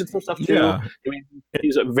directed some stuff too. Yeah. I mean,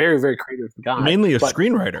 he's a very, very creative guy. Mainly a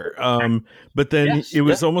screenwriter. But then it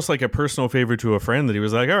was almost like a personal favor to a friend that he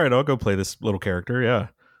was like, all right, I'll go play this little character. Yeah.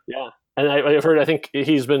 Yeah. And I've heard, I think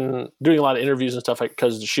he's been doing a lot of interviews and stuff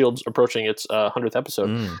because S.H.I.E.L.D.'s approaching its 100th episode.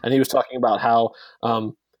 And he was talking about how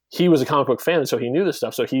he was a comic book fan, and so he knew this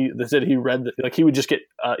stuff. So he said he read, like he would just get,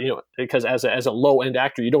 you know, because as a low end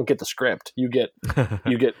actor, you don't get the script, you get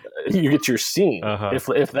your scene,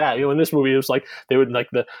 if that. You know, in this movie, it was like they would like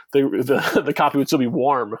the copy would still be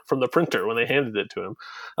warm from the printer when they handed it to him.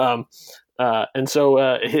 And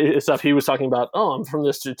so his stuff, he was talking about, I'm from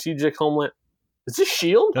the Strategic Homeland. Is this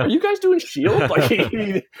S.H.I.E.L.D.? Are you guys doing S.H.I.E.L.D.? Like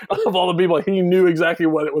he, of all the people, he knew exactly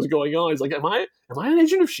what was going on. He's like, am I an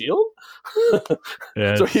agent of S.H.I.E.L.D.?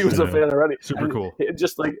 Yeah, so he was a fan already. Super cool.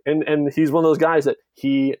 Just like, and he's one of those guys that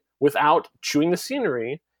he, without chewing the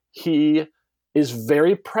scenery, he is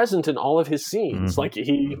very present in all of his scenes. Like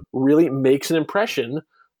he really makes an impression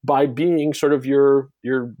by being sort of your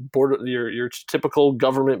typical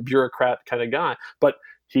government bureaucrat kind of guy. But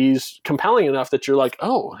he's compelling enough that you're like,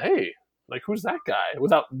 oh, hey. Like, who's that guy?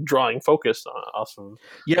 Without drawing focus off of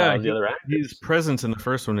the other actors. His presence in the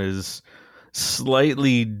first one is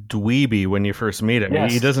slightly dweeby when you first meet him.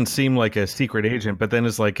 Yes. He doesn't seem like a secret agent, but then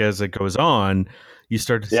as it goes on, you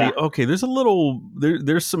start to see, okay, there's a little,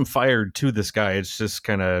 there's some fire to this guy. It's just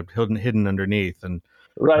kind of hidden underneath. And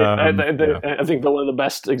right. I think one of the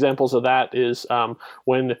best examples of that is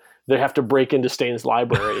when they have to break into Stain's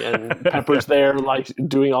library, and Pepper's there, like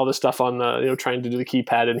doing all this stuff on the, you know, trying to do the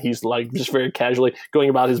keypad, and he's like just very casually going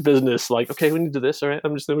about his business, like, okay, we need to do this, all right,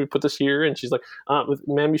 I'm just going to put this here, and she's like,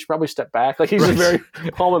 ma'am, you should probably step back. Like he's just very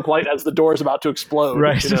calm and polite as the door is about to explode.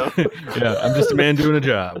 Right. You know? Yeah, I'm just a man doing a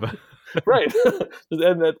job. Right.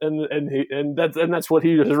 and that's what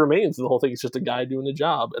he remains. The whole thing is just a guy doing a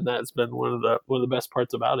job, and that's been one of the best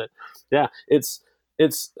parts about it. Yeah, it's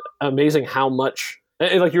amazing how much.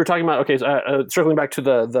 Like you were talking about, okay, circling back to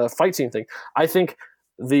the fight scene thing, I think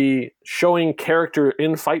the showing character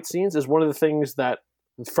in fight scenes is one of the things that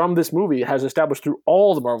from this movie has established through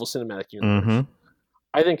all the Marvel Cinematic Universe.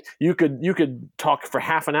 I think you could talk for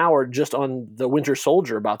half an hour just on the Winter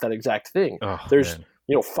Soldier about that exact thing. There's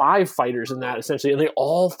 5 fighters in that essentially, and they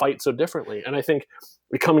all fight so differently. And I think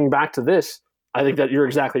coming back to this, I think that you're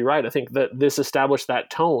exactly right. I think that this established that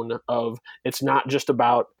tone of it's not just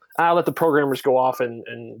about let the programmers go off and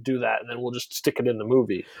do that, and then we'll just stick it in the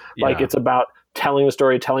movie. Yeah. Like it's about telling the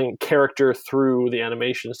story, telling character through the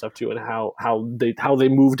animation and stuff too, and how they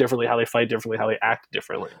move differently, how they fight differently, how they act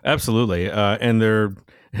differently. Absolutely, and they're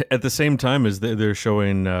at the same time as they're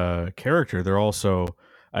showing character, they're also,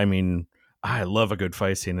 I mean, I love a good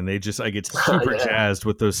fight scene, and I get super jazzed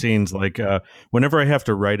with those scenes. Like whenever I have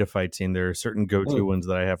to write a fight scene, there are certain go-to ones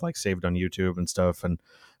that I have like saved on YouTube and stuff, and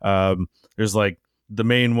there's like the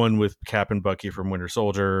main one with Cap and Bucky from Winter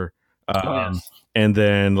Soldier. And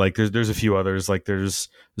then like there's a few others. Like there's,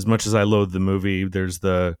 as much as I loathe the movie, there's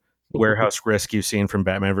the warehouse rescue scene from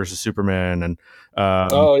Batman versus Superman, and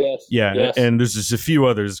yes. And there's just a few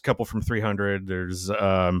others, a couple from 300. There's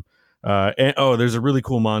there's a really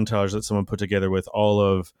cool montage that someone put together with all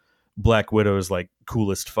of Black Widow's like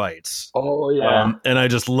coolest fights. And I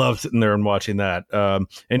just loved sitting there and watching that.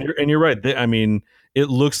 And you're right. I mean, it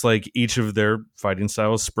looks like each of their fighting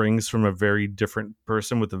styles springs from a very different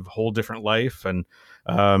person with a whole different life. And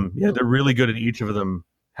they're really good at each of them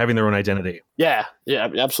having their own identity. Yeah,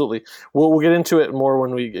 absolutely. We'll get into it more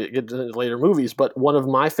when we get to later movies. But one of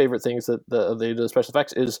my favorite things that they do special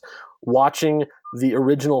effects is watching the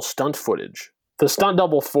original stunt footage. The stunt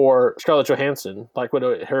double for Scarlett Johansson, Black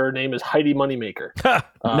Widow, her name is Heidi Moneymaker.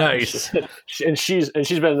 Nice. She's been she and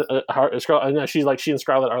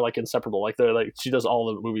Scarlett are like inseparable. Like they're like, she does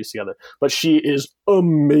all the movies together. But she is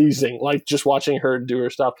amazing. Like just watching her do her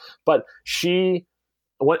stuff. But she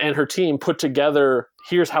and her team put together,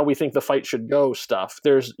 here's how we think the fight should go stuff.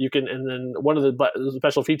 And then one of the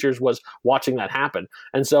special features was watching that happen.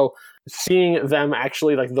 And so seeing them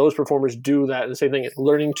actually, like those performers do that, and the same thing,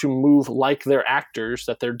 learning to move like their actors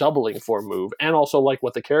that they're doubling for move, and also like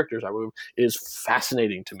what the characters are move, is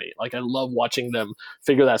fascinating to me. Like I love watching them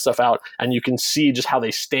figure that stuff out, and you can see just how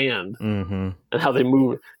they stand and how they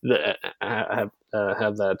move, have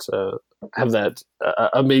that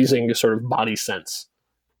amazing sort of body sense.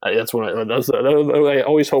 That's what I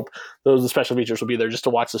always hope those special features will be there, just to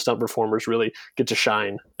watch the stunt performers really get to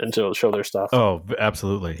shine and to show their stuff. Oh,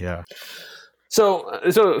 absolutely, yeah.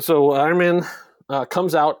 So Iron Man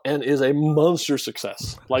comes out and is a monster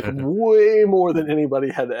success, like way more than anybody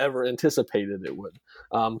had ever anticipated it would.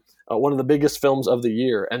 One of the biggest films of the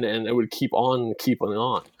year, and it would keep on keeping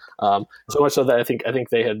on. So much so that I think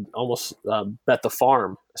they had almost bet the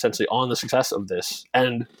farm essentially on the success of this,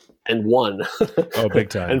 and won. Oh, big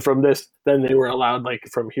time. And from this, then they were allowed, like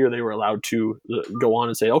from here, they were allowed to go on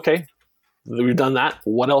and say, okay, we've done that.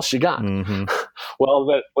 What else you got?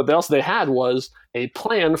 Well, what else they had was a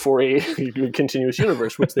plan for a continuous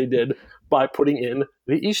universe, which they did by putting in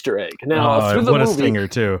the Easter egg. Now, through the what movie, a stinger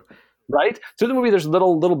too. Right? Through the movie, there's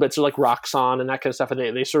little bits of like Roxxon and that kind of stuff, and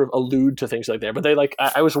they sort of allude to things like that. But they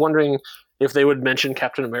I was wondering if they would mention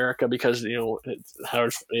Captain America, because how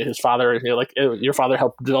his father, like your father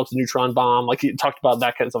helped develop the neutron bomb. Like he talked about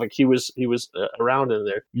that kind of stuff. Like he was around in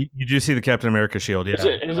there. You do see the Captain America shield, yeah? Is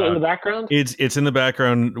it in the background? It's in the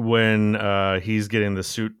background when he's getting the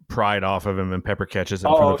suit pried off of him and Pepper catches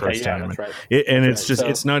him for the first time. That's right.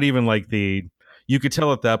 It's not even like the. You could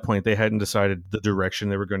tell at that point they hadn't decided the direction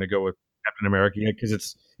they were going to go with Captain America yet,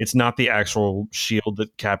 because it's not the actual shield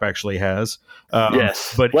that Cap actually has.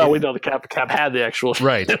 Yes, but we know the Cap had the actual shield.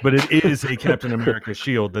 Right, but it is a Captain America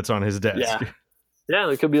shield that's on his desk.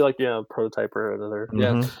 Yeah, it could be like a prototype or another.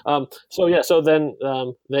 So then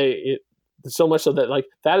so much so that like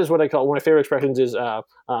that is what I call one of my favorite expressions is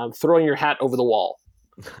throwing your hat over the wall.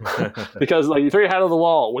 Because like you throw your hat over the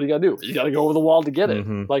wall, what do you gotta do? You gotta go over the wall to get it.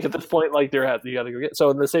 Like at this point, like their hat, you gotta go get.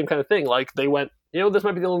 So the same kind of thing. Like they went, this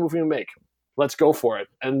might be the only movie we make. Let's go for it.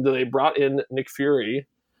 And they brought in Nick Fury,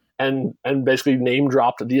 and basically name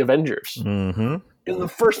dropped the Avengers in the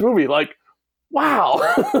first movie. Like, wow!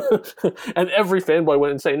 And every fanboy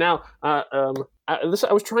went insane. Now, I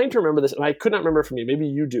was trying to remember this, and I could not remember from you. Maybe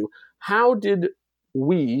you do. How did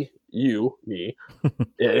me,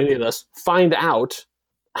 any of us, find out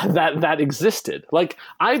that existed? Like,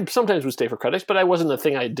 I sometimes would stay for credits, but I wasn't the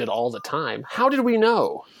thing I did all the time. How did we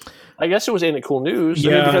know? I guess it was Ain't It Cool News.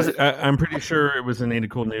 Yeah, I'm pretty sure it was an Ain't It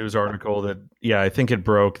Cool News article that, I think it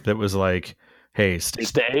broke, that was like, hey,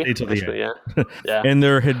 stay till the end. Yeah. And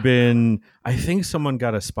there had been, I think someone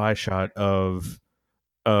got a spy shot of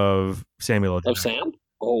Samuel L. Of Sam?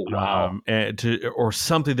 Oh, wow. Or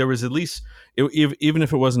something. There was at least, even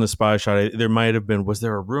if it wasn't a spy shot, there might have been, was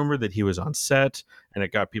there a rumor that he was on set and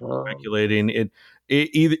it got people speculating?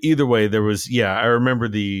 Either way, there was, I remember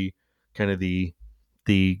the kind of the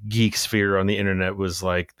geek sphere on the internet was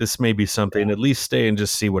like, this may be something, at least stay and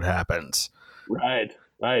just see what happens. Right.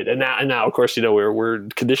 And now, of course, we're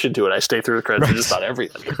conditioned to it. I stay through the credits and just about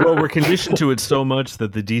everything. Well, we're conditioned to it so much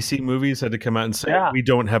that the DC movies had to come out and say, we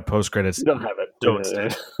don't have post credits. We don't have it.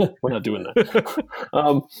 We're not doing that.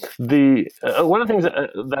 One of the things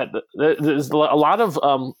that there's a lot of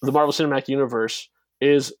the Marvel Cinematic Universe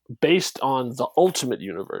is based on the Ultimate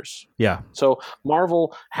Universe. Yeah. So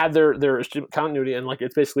Marvel had their continuity, and like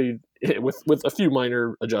it's basically with a few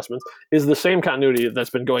minor adjustments is the same continuity that's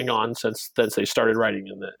been going on since they started writing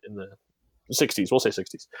in the 60s. We'll say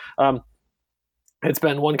 60s. It's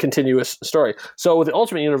been one continuous story. So with the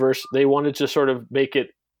Ultimate Universe, they wanted to sort of make it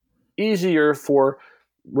easier for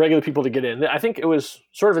regular people to get in. I think it was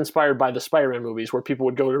sort of inspired by the Spider-Man movies, where people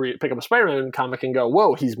would go to pick up a Spider-Man comic and go,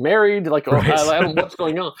 whoa, he's married? Like, right. I don't know what's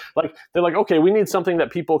going on. Like, they're like, okay, we need something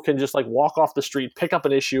that people can just like walk off the street, pick up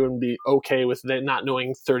an issue, and be okay with not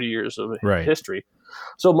knowing 30 years of history.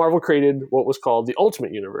 So Marvel created what was called the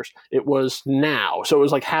Ultimate Universe. It was now. So it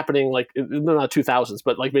was like happening, like, not 2000s,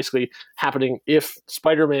 but like basically happening if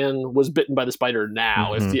Spider-Man was bitten by the spider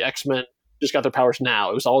now, if the X-Men just got their powers now.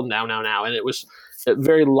 It was all now. And it was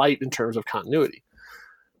very light in terms of continuity.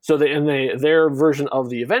 So their version of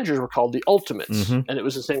the Avengers were called the Ultimates, and it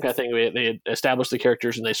was the same kind of thing. They had established the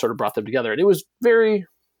characters and they sort of brought them together, and it was very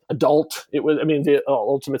adult. It was, the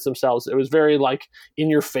Ultimates themselves, it was very like in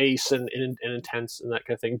your face and intense and that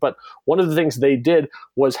kind of thing. But one of the things they did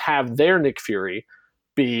was have their Nick Fury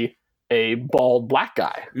be a bald black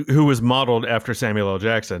guy. Who was modeled after Samuel L.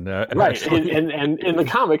 Jackson. Right. And in the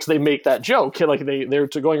comics, they make that joke. Like they're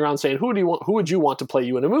going around saying, who would you want to play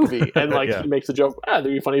you in a movie? And like he makes the joke, it'd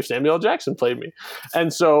be funny if Samuel L. Jackson played me.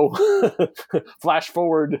 And so flash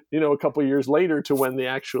forward, a couple years later to when they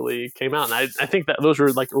actually came out. And I think that those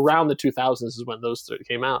were like around the 2000s is when those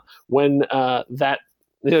came out. When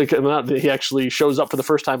he actually shows up for the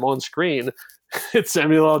first time on screen. It's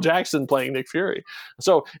Samuel L. Jackson playing Nick Fury.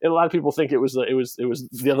 So a lot of people think it was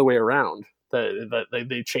the other way around, that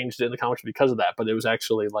they changed it in the comics because of that, but it was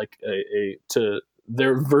actually like a to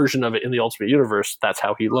their version of it in the Ultimate Universe. That's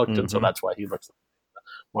how he looked, and so that's why he looks like the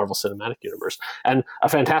Marvel Cinematic Universe. And a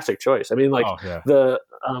fantastic choice. I mean, like the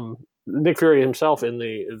Nick Fury himself in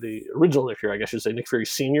the original Nick Fury, I guess I should say Nick Fury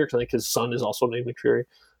Senior, because I think his son is also named Nick Fury,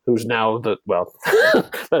 who's now that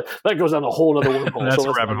goes down a whole other wormhole. That's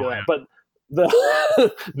so a rabbit hole. but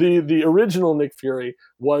the original Nick Fury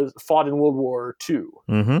fought in World War II,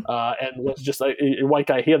 and was just like a white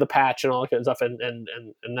guy. He had the patch and all that kind of stuff, and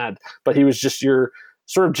that. But he was just your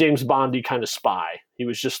sort of James Bondy kind of spy. He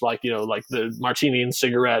was just like like the martini and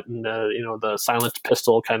cigarette and the silenced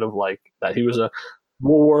pistol kind of like that. He was a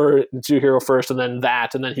World War II hero first, and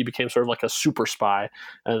then he became sort of like a super spy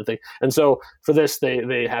and thing. And so for this,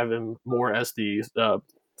 they have him more as the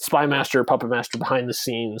spy master, puppet master behind the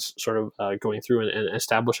scenes, sort of going through and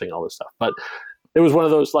establishing all this stuff. But it was one of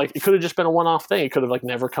those, like, it could have just been a one-off thing. It could have like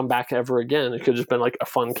never come back ever again. It could have just been like a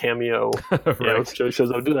fun cameo. Right. Shows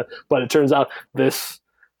that would do that. But it turns out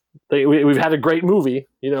we've had a great movie,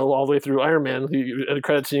 all the way through Iron Man. The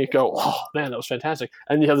credits, and you go, oh man, that was fantastic.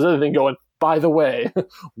 And you have this other thing going, by the way,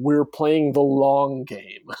 we're playing the long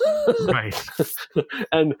game. Right.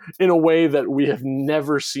 And in a way that we have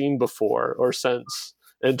never seen before or since.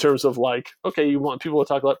 In terms of like, okay, you want people to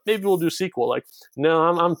talk about, maybe we'll do sequel. Like, no,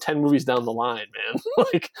 I'm 10 movies down the line, man.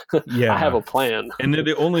 Like, I have a plan. And they're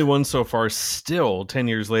the only one so far, still 10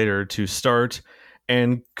 years later, to start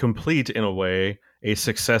and complete in a way a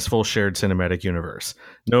successful shared cinematic universe.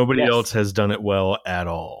 Nobody else has done it well at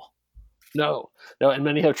all. No, and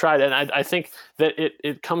many have tried. And I think that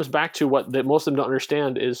it comes back to what that most of them don't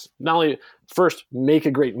understand is not only first make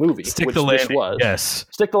a great movie, Stick the landing. Yes.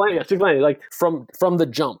 Stick the landing, like from the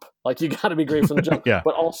jump. Like you got to be great from the jump. Yeah.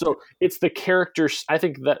 But also it's the characters. I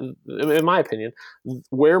think that, in my opinion,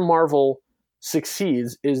 where Marvel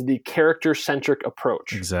succeeds is the character-centric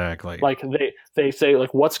approach. Exactly. Like they say,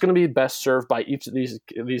 like, what's going to be best served by each of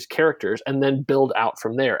these characters, and then build out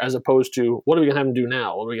from there, as opposed to what are we going to have them do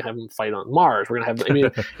now? What are we going to have them fight on Mars? We're going to have. I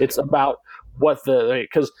mean, it's about what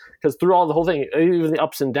because through all the whole thing, even the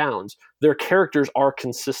ups and downs, their characters are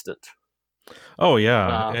consistent. Oh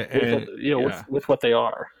yeah, with what they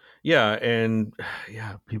are. Yeah, and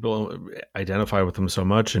people identify with them so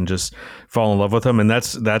much and just fall in love with them, and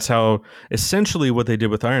that's how essentially what they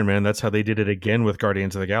did with Iron Man. That's how they did it again with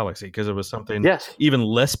Guardians of the Galaxy, because it was something even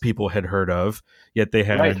less people had heard of, yet they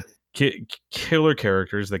had killer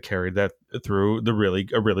characters that carried that through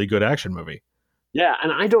a really good action movie. Yeah,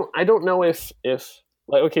 and I don't know if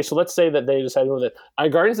like, okay, so let's say that they decided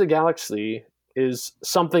that Guardians of the Galaxy is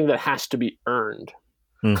something that has to be earned.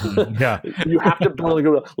 Mm-hmm. Yeah, you have to build a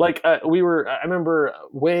good. Like I remember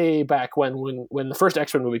way back when the first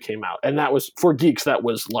X-Men movie came out, and that was for geeks. That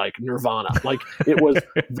was like Nirvana. Like it was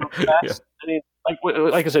the best. I mean,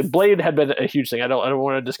 like I said, Blade had been a huge thing. I don't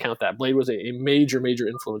want to discount that. Blade was a major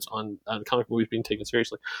influence on comic movies being taken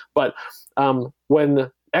seriously. But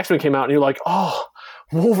when X-Men came out, and you're like, oh,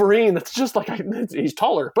 Wolverine. That's just like he's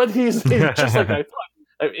taller, but he's just like I thought.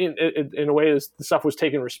 In a way, the stuff was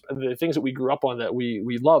taken. The things that we grew up on that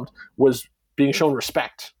we loved was being shown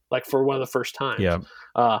respect, like for one of the first times. Yeah.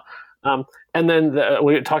 And then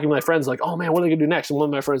we were talking to my friends, like, "Oh man, what are they gonna do next?" And one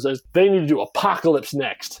of my friends says, "They need to do Apocalypse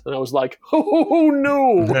next." And I was like, "Oh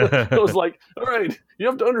no!" I was like, "All right, you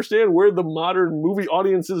have to understand where the modern movie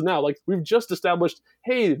audience is now. Like, we've just established,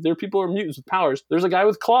 hey, there are people who are mutants with powers. There's a guy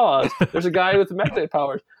with claws. There's a guy with magnetic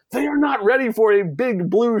powers." They are not ready for a big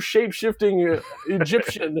blue shape-shifting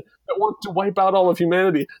Egyptian that wants to wipe out all of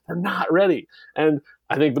humanity. They're not ready. And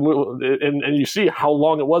I think the movie, and you see how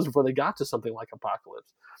long it was before they got to something like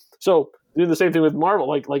Apocalypse. So do the same thing with Marvel.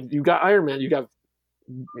 Like you got Iron Man, you got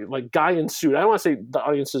like guy in suit. I don't want to say the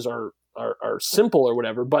audiences are simple or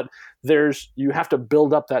whatever, but you have to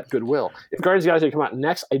build up that goodwill. If Guardians of the Galaxy come out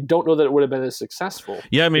next, I don't know that it would have been as successful.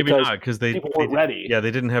 Yeah, maybe not, because people weren't ready. Yeah,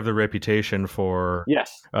 they didn't have the reputation for.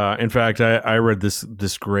 Yes. In fact, I read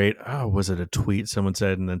this great. Was it a tweet someone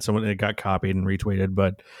said, and then it got copied and retweeted,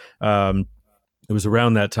 but it was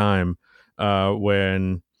around that time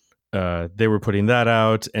when they were putting that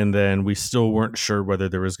out, and then we still weren't sure whether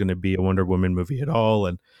there was going to be a Wonder Woman movie at all,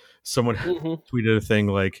 and someone tweeted a thing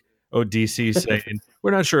like, "Oh, DC saying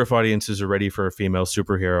we're not sure if audiences are ready for a female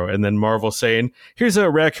superhero," and then Marvel saying, "Here's a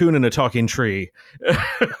raccoon and a talking tree."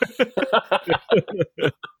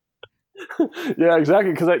 Yeah,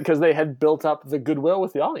 exactly. Because they had built up the goodwill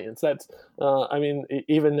with the audience. That's, I mean,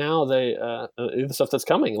 even now the stuff that's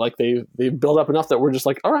coming, like they built up enough that we're just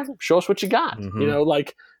like, all right, show us what you got. You know,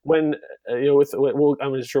 like when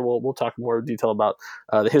I'm sure we'll talk more detail about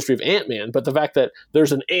the history of Ant-Man, but the fact that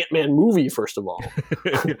there's an Ant-Man movie first of all,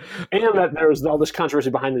 and that there's all this controversy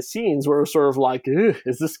behind the scenes where it was sort of like,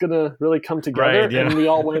 is this gonna really come together? Right, yeah. And we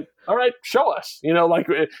all went, all right, show us. You know, like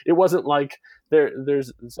it wasn't like.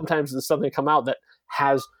 There's sometimes there's something come out that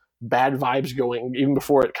has bad vibes going even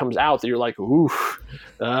before it comes out that you're like, ooh,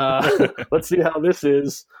 let's see how this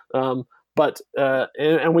is. But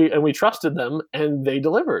we trusted them and they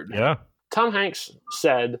delivered. Yeah. Tom Hanks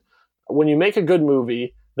said, when you make a good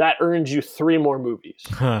movie, that earns you 3 more movies.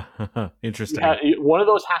 Interesting. One of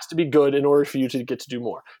those has to be good in order for you to get to do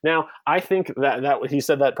more. Now, I think that he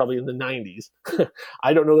said that probably in the 90s.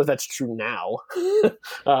 I don't know if that's true now.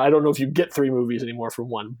 I don't know if you get 3 movies anymore from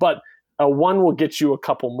one, but one will get you a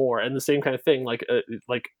couple more. And the same kind of thing, like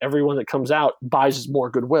everyone that comes out buys more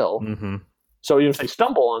goodwill. Mm-hmm. So even if they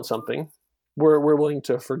stumble on something, we're willing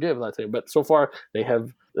to forgive that thing. But so far, they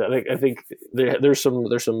have. I think there's some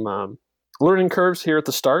learning curves here at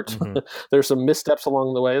the start. Mm-hmm. There's some missteps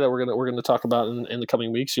along the way that we're gonna talk about in the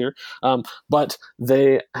coming weeks here. But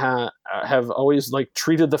they have always like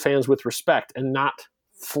treated the fans with respect and not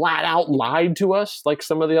flat out lied to us like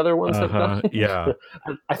some of the other ones have done. Yeah,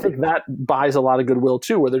 I think that buys a lot of goodwill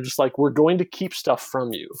too, where they're just like, we're going to keep stuff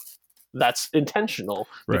from you. That's intentional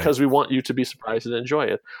because we want you to be surprised and enjoy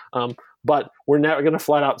it. But we're never going to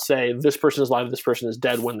flat out say this person is alive, this person is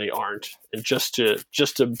dead when they aren't, and just to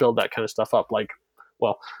build that kind of stuff up. Like,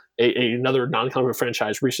 well, another non-comic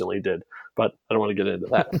franchise recently did, but I don't want to get into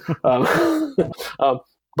that.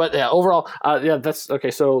 But yeah, overall, that's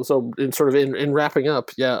okay. So in wrapping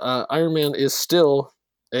up, Iron Man is still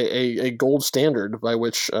a gold standard by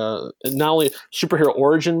which not only superhero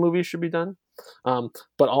origin movies should be done,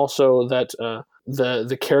 but also that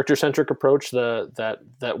the character-centric approach,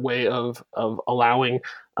 that way of allowing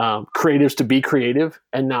creatives to be creative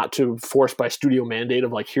and not to force by studio mandate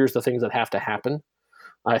of like, here's the things that have to happen.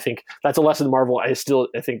 I think that's a lesson Marvel I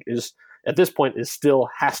think is at this point is still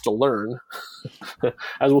has to learn,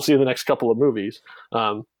 as we'll see in the next couple of movies,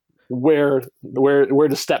 where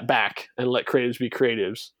to step back and let creatives be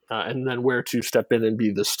creatives, and then where to step in and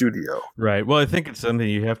be the studio. Right. Well, I think it's something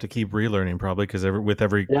you have to keep relearning probably because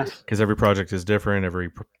every project is different.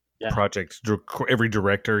 Every project, every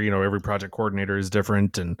director, every project coordinator is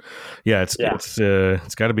different, and it's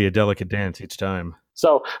got to be a delicate dance each time.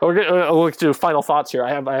 So we'll do final thoughts here.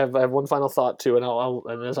 I have one final thought too,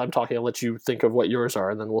 and as I'm talking, I'll let you think of what yours are,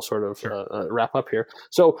 and then we'll sort of wrap up here.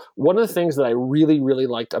 So one of the things that I really, really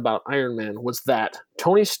liked about Iron Man was that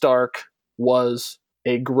Tony Stark was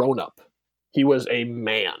a grown-up. He was a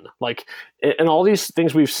man. Like, and all these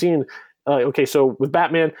things we've seen. So with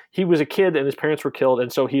Batman, he was a kid and his parents were killed,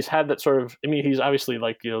 and so he's had that sort of. I mean, he's obviously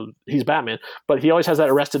he's Batman, but he always has that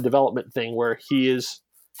Arrested Development thing where he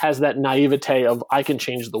has that naivete of I can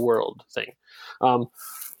change the world thing.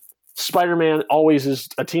 Spider-Man always is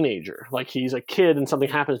a teenager, like he's a kid and something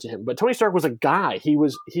happens to him. But Tony Stark was a guy.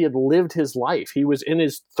 He had lived his life. He was in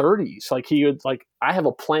his 30s. Like he would I have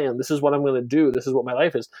a plan. This is what I'm going to do. This is what my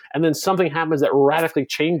life is. And then something happens that radically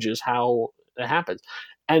changes how it happens.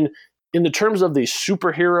 And in the terms of the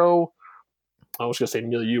superhero, I was going to say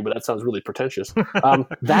milieu, but that sounds really pretentious.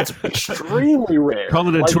 That's extremely rare. Call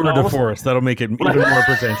it a tour de force. That'll make it even more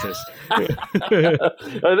pretentious. I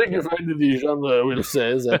think you're finding the genre will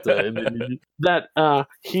say that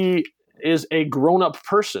he is a grown-up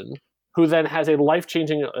person who then has a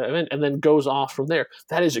life-changing event and then goes off from there.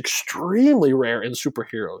 That is extremely rare in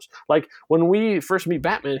superheroes. Like when we first meet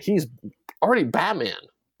Batman, he's already Batman.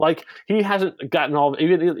 Like he hasn't gotten all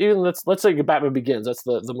even let's say Batman Begins. That's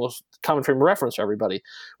the most common frame of reference for everybody.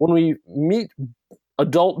 When we meet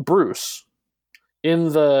adult Bruce in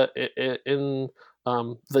the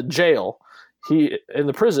jail, in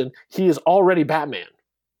the prison, he is already Batman.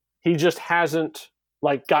 He just hasn't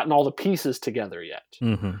gotten all the pieces together yet.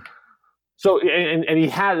 Mm-hmm. So and he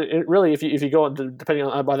had really, if you go depending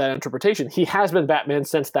on by that interpretation, he has been Batman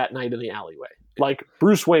since that night in the alleyway. Like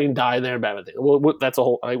Bruce Wayne died there in Batman thing. Well, that's a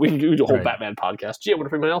whole. We can do a whole Batman podcast. Gee, I wonder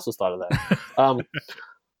if anyone else has thought of that.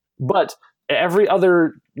 But every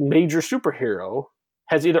other major superhero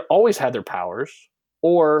has either always had their powers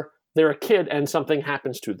or they're a kid and something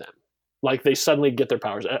happens to them. Like they suddenly get their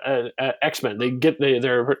powers. X-Men,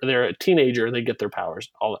 they're a teenager and they get their powers,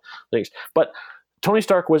 all the things. But Tony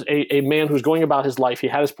Stark was a man who's going about his life. He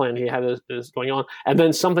had his plan. He had his going on, and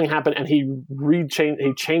then something happened, and he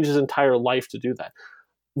changed his entire life to do that.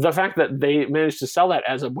 The fact that they managed to sell that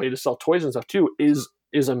as a way to sell toys and stuff too is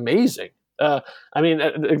amazing. I mean,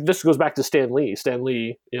 this goes back to Stan Lee. Stan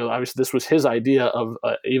Lee, obviously this was his idea of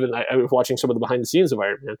even I was watching some of the behind the scenes of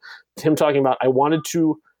Iron Man. Him talking about, I wanted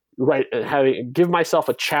to give myself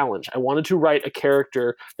a challenge. I wanted to write a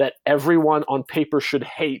character that everyone on paper should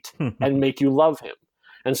hate and make you love him.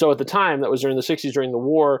 And so at the time, that was during the 60s, during the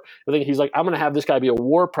war, I think he's like, I'm going to have this guy be a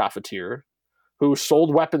war profiteer who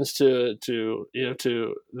sold weapons to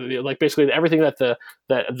like basically everything that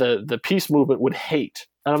the peace movement would hate,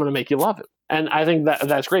 and I'm going to make you love him. And I think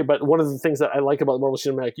that's great. But one of the things that I like about the Marvel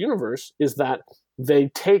Cinematic Universe is that they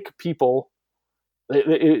take people. Let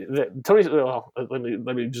me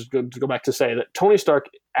just go back to say that Tony Stark,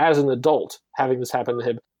 as an adult, having this happen to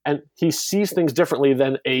him, and he sees things differently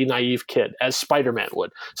than a naive kid, as Spider-Man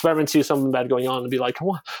would. Spider-Man sees something bad going on and be like,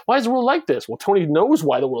 why is the world like this? Well, Tony knows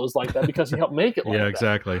why the world is like that because he helped make it like that. Yeah,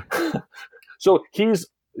 exactly. So he's,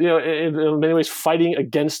 in many ways fighting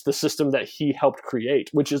against the system that he helped create,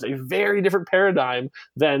 which is a very different paradigm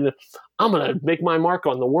than I'm going to make my mark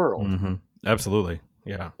on the world. Mm-hmm. Absolutely.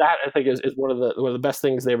 Yeah, that I think is one of the best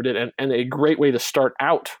things they ever did, and a great way to start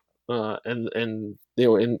out. In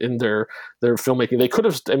their filmmaking, they could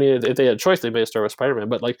have. I mean, if they had a choice, they may have started with Spider-Man.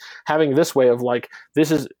 But like having this way of like, this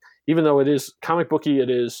is, even though it is comic booky, it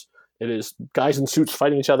is guys in suits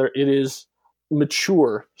fighting each other. It is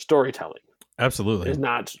mature storytelling. Absolutely, it's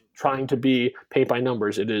not trying to be paint by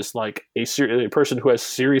numbers. It is like a person who has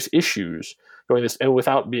serious issues going this, and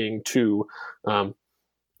without being too.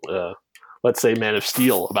 Let's say Man of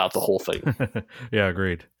Steel about the whole thing. Yeah,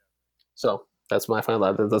 agreed. So that's my final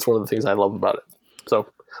thought. That's one of the things I love about it. So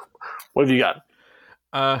what have you got?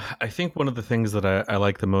 I think one of the things that I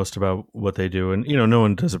like the most about what they do, and no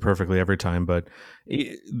one does it perfectly every time, but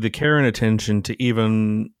the care and attention to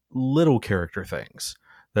even little character things,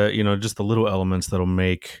 that just the little elements that'll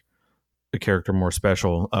make a character more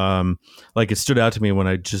special. Like it stood out to me when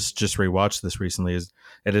I just rewatched this recently, is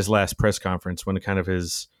at his last press conference, when kind of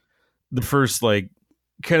the first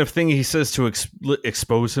kind of thing he says to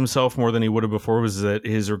expose himself more than he would have before was that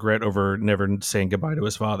his regret over never saying goodbye to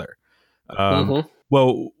his father.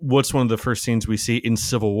 Well, what's one of the first scenes we see in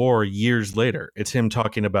Civil War years later? It's him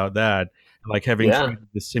talking about that, like having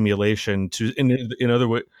the simulation to, in other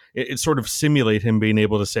words, it sort of simulate him being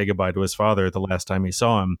able to say goodbye to his father the last time he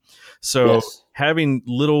saw him. So having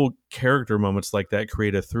little character moments like that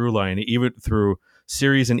create a through line, even through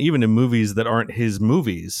series and even in movies that aren't his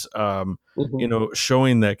movies,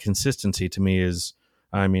 showing that consistency to me is,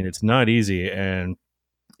 I mean, it's not easy. And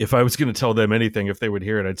if I was going to tell them anything, if they would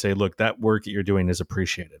hear it, I'd say, look, that work that you're doing is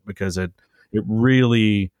appreciated, because it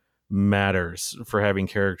really matters for having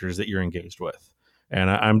characters that you're engaged with. And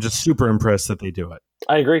I'm just super impressed that they do it.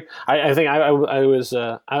 I agree. I think I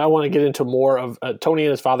want to get into more of Tony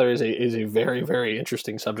and his father is a very, very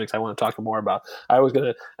interesting subject I want to talk more about. I was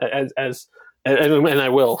going to, and I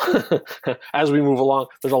will, as we move along.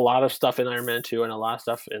 There's a lot of stuff in Iron Man 2 and a lot of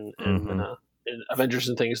stuff in Avengers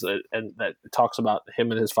and things that talks about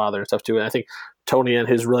him and his father and stuff too. And I think Tony and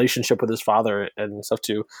his relationship with his father and stuff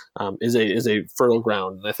too is a fertile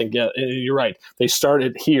ground. And I think you're right. They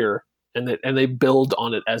started here and they build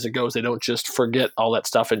on it as it goes. They don't just forget all that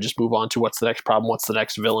stuff and just move on to what's the next problem, what's the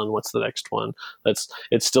next villain, what's the next one. It's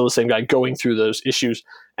still the same guy going through those issues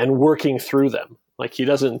and working through them. Like he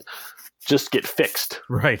doesn't just get fixed.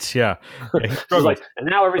 Right, yeah. He's like, and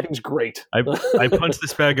now everything's great. I punched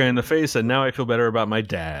this bad guy in the face, and now I feel better about my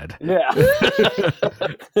dad. Yeah.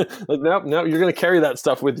 Like, no, you're going to carry that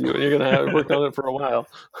stuff with you, and you're going to work on it for a while.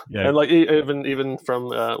 Yeah. And like even from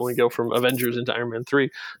when we go from Avengers into Iron Man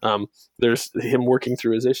 3, there's him working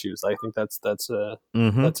through his issues. I think that's an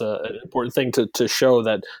important thing to show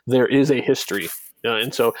that there is a history.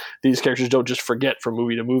 And so these characters don't just forget from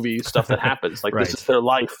movie to movie stuff that happens. Like This is their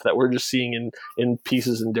life that we're just seeing in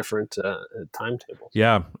pieces in different timetables.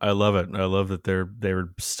 Yeah, I love it. I love that they're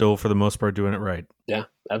still for the most part doing it right. Yeah,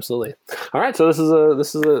 absolutely. All right, so this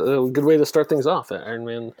is a good way to start things off. Iron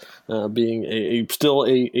Man being still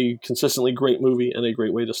a consistently great movie and a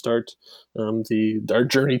great way to start our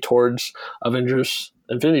journey towards Avengers: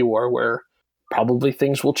 Infinity War, where probably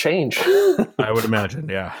things will change. I would imagine,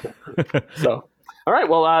 yeah. So. All right.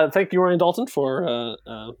 Well, thank you, Ryan Dalton, for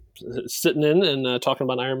sitting in and talking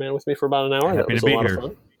about Iron Man with me for about an hour. Happy that was to be a lot here.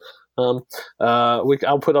 of fun.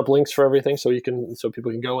 I'll put up links for everything so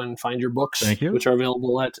people can go and find your books, Thank you. which are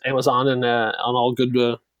available at Amazon and on all good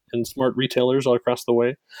in smart retailers all across the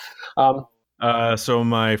way. So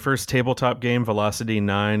my first tabletop game, Velocity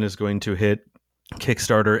 9, is going to hit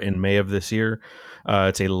Kickstarter in May of this year.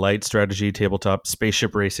 It's a light strategy tabletop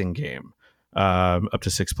spaceship racing game. Up to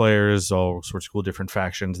 6 players, all sorts of cool different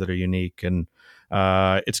factions that are unique, and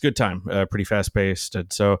it's a good time, pretty fast paced.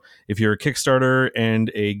 And so if you're a Kickstarter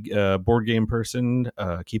and a board game person,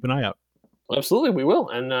 keep an eye out. Absolutely, we will,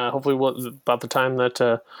 and hopefully about the time that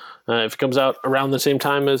if it comes out around the same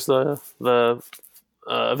time as the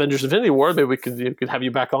Avengers Infinity War, maybe we could have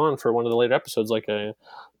you back on for one of the later episodes, like a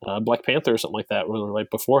Black Panther or something like that, right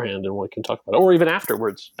beforehand, and we can talk about it, or even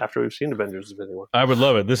afterwards, after we've seen Avengers Infinity War. I would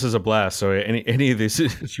love it. This is a blast. So any of these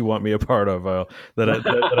that you want me a part of, that I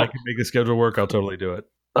can make the schedule work, I'll totally do it.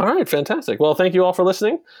 All right, fantastic. Well, thank you all for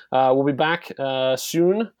listening. We'll be back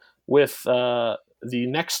soon with the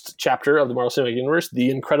next chapter of the Marvel Cinematic Universe, The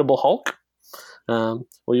Incredible Hulk.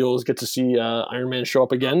 Where you'll always get to see Iron Man show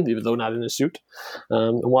up again, even though not in his suit.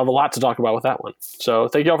 And we'll have a lot to talk about with that one. So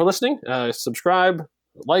thank you all for listening. Subscribe,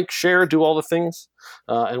 like, share, do all the things,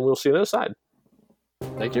 and we'll see you on the other side.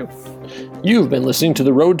 Thank you. You've been listening to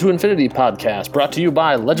the Road to Infinity podcast, brought to you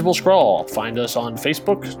by Legible Scrawl. Find us on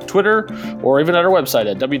Facebook, Twitter, or even at our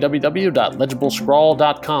website at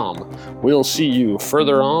www.legiblescrawl.com. We'll see you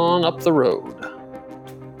further on up the road.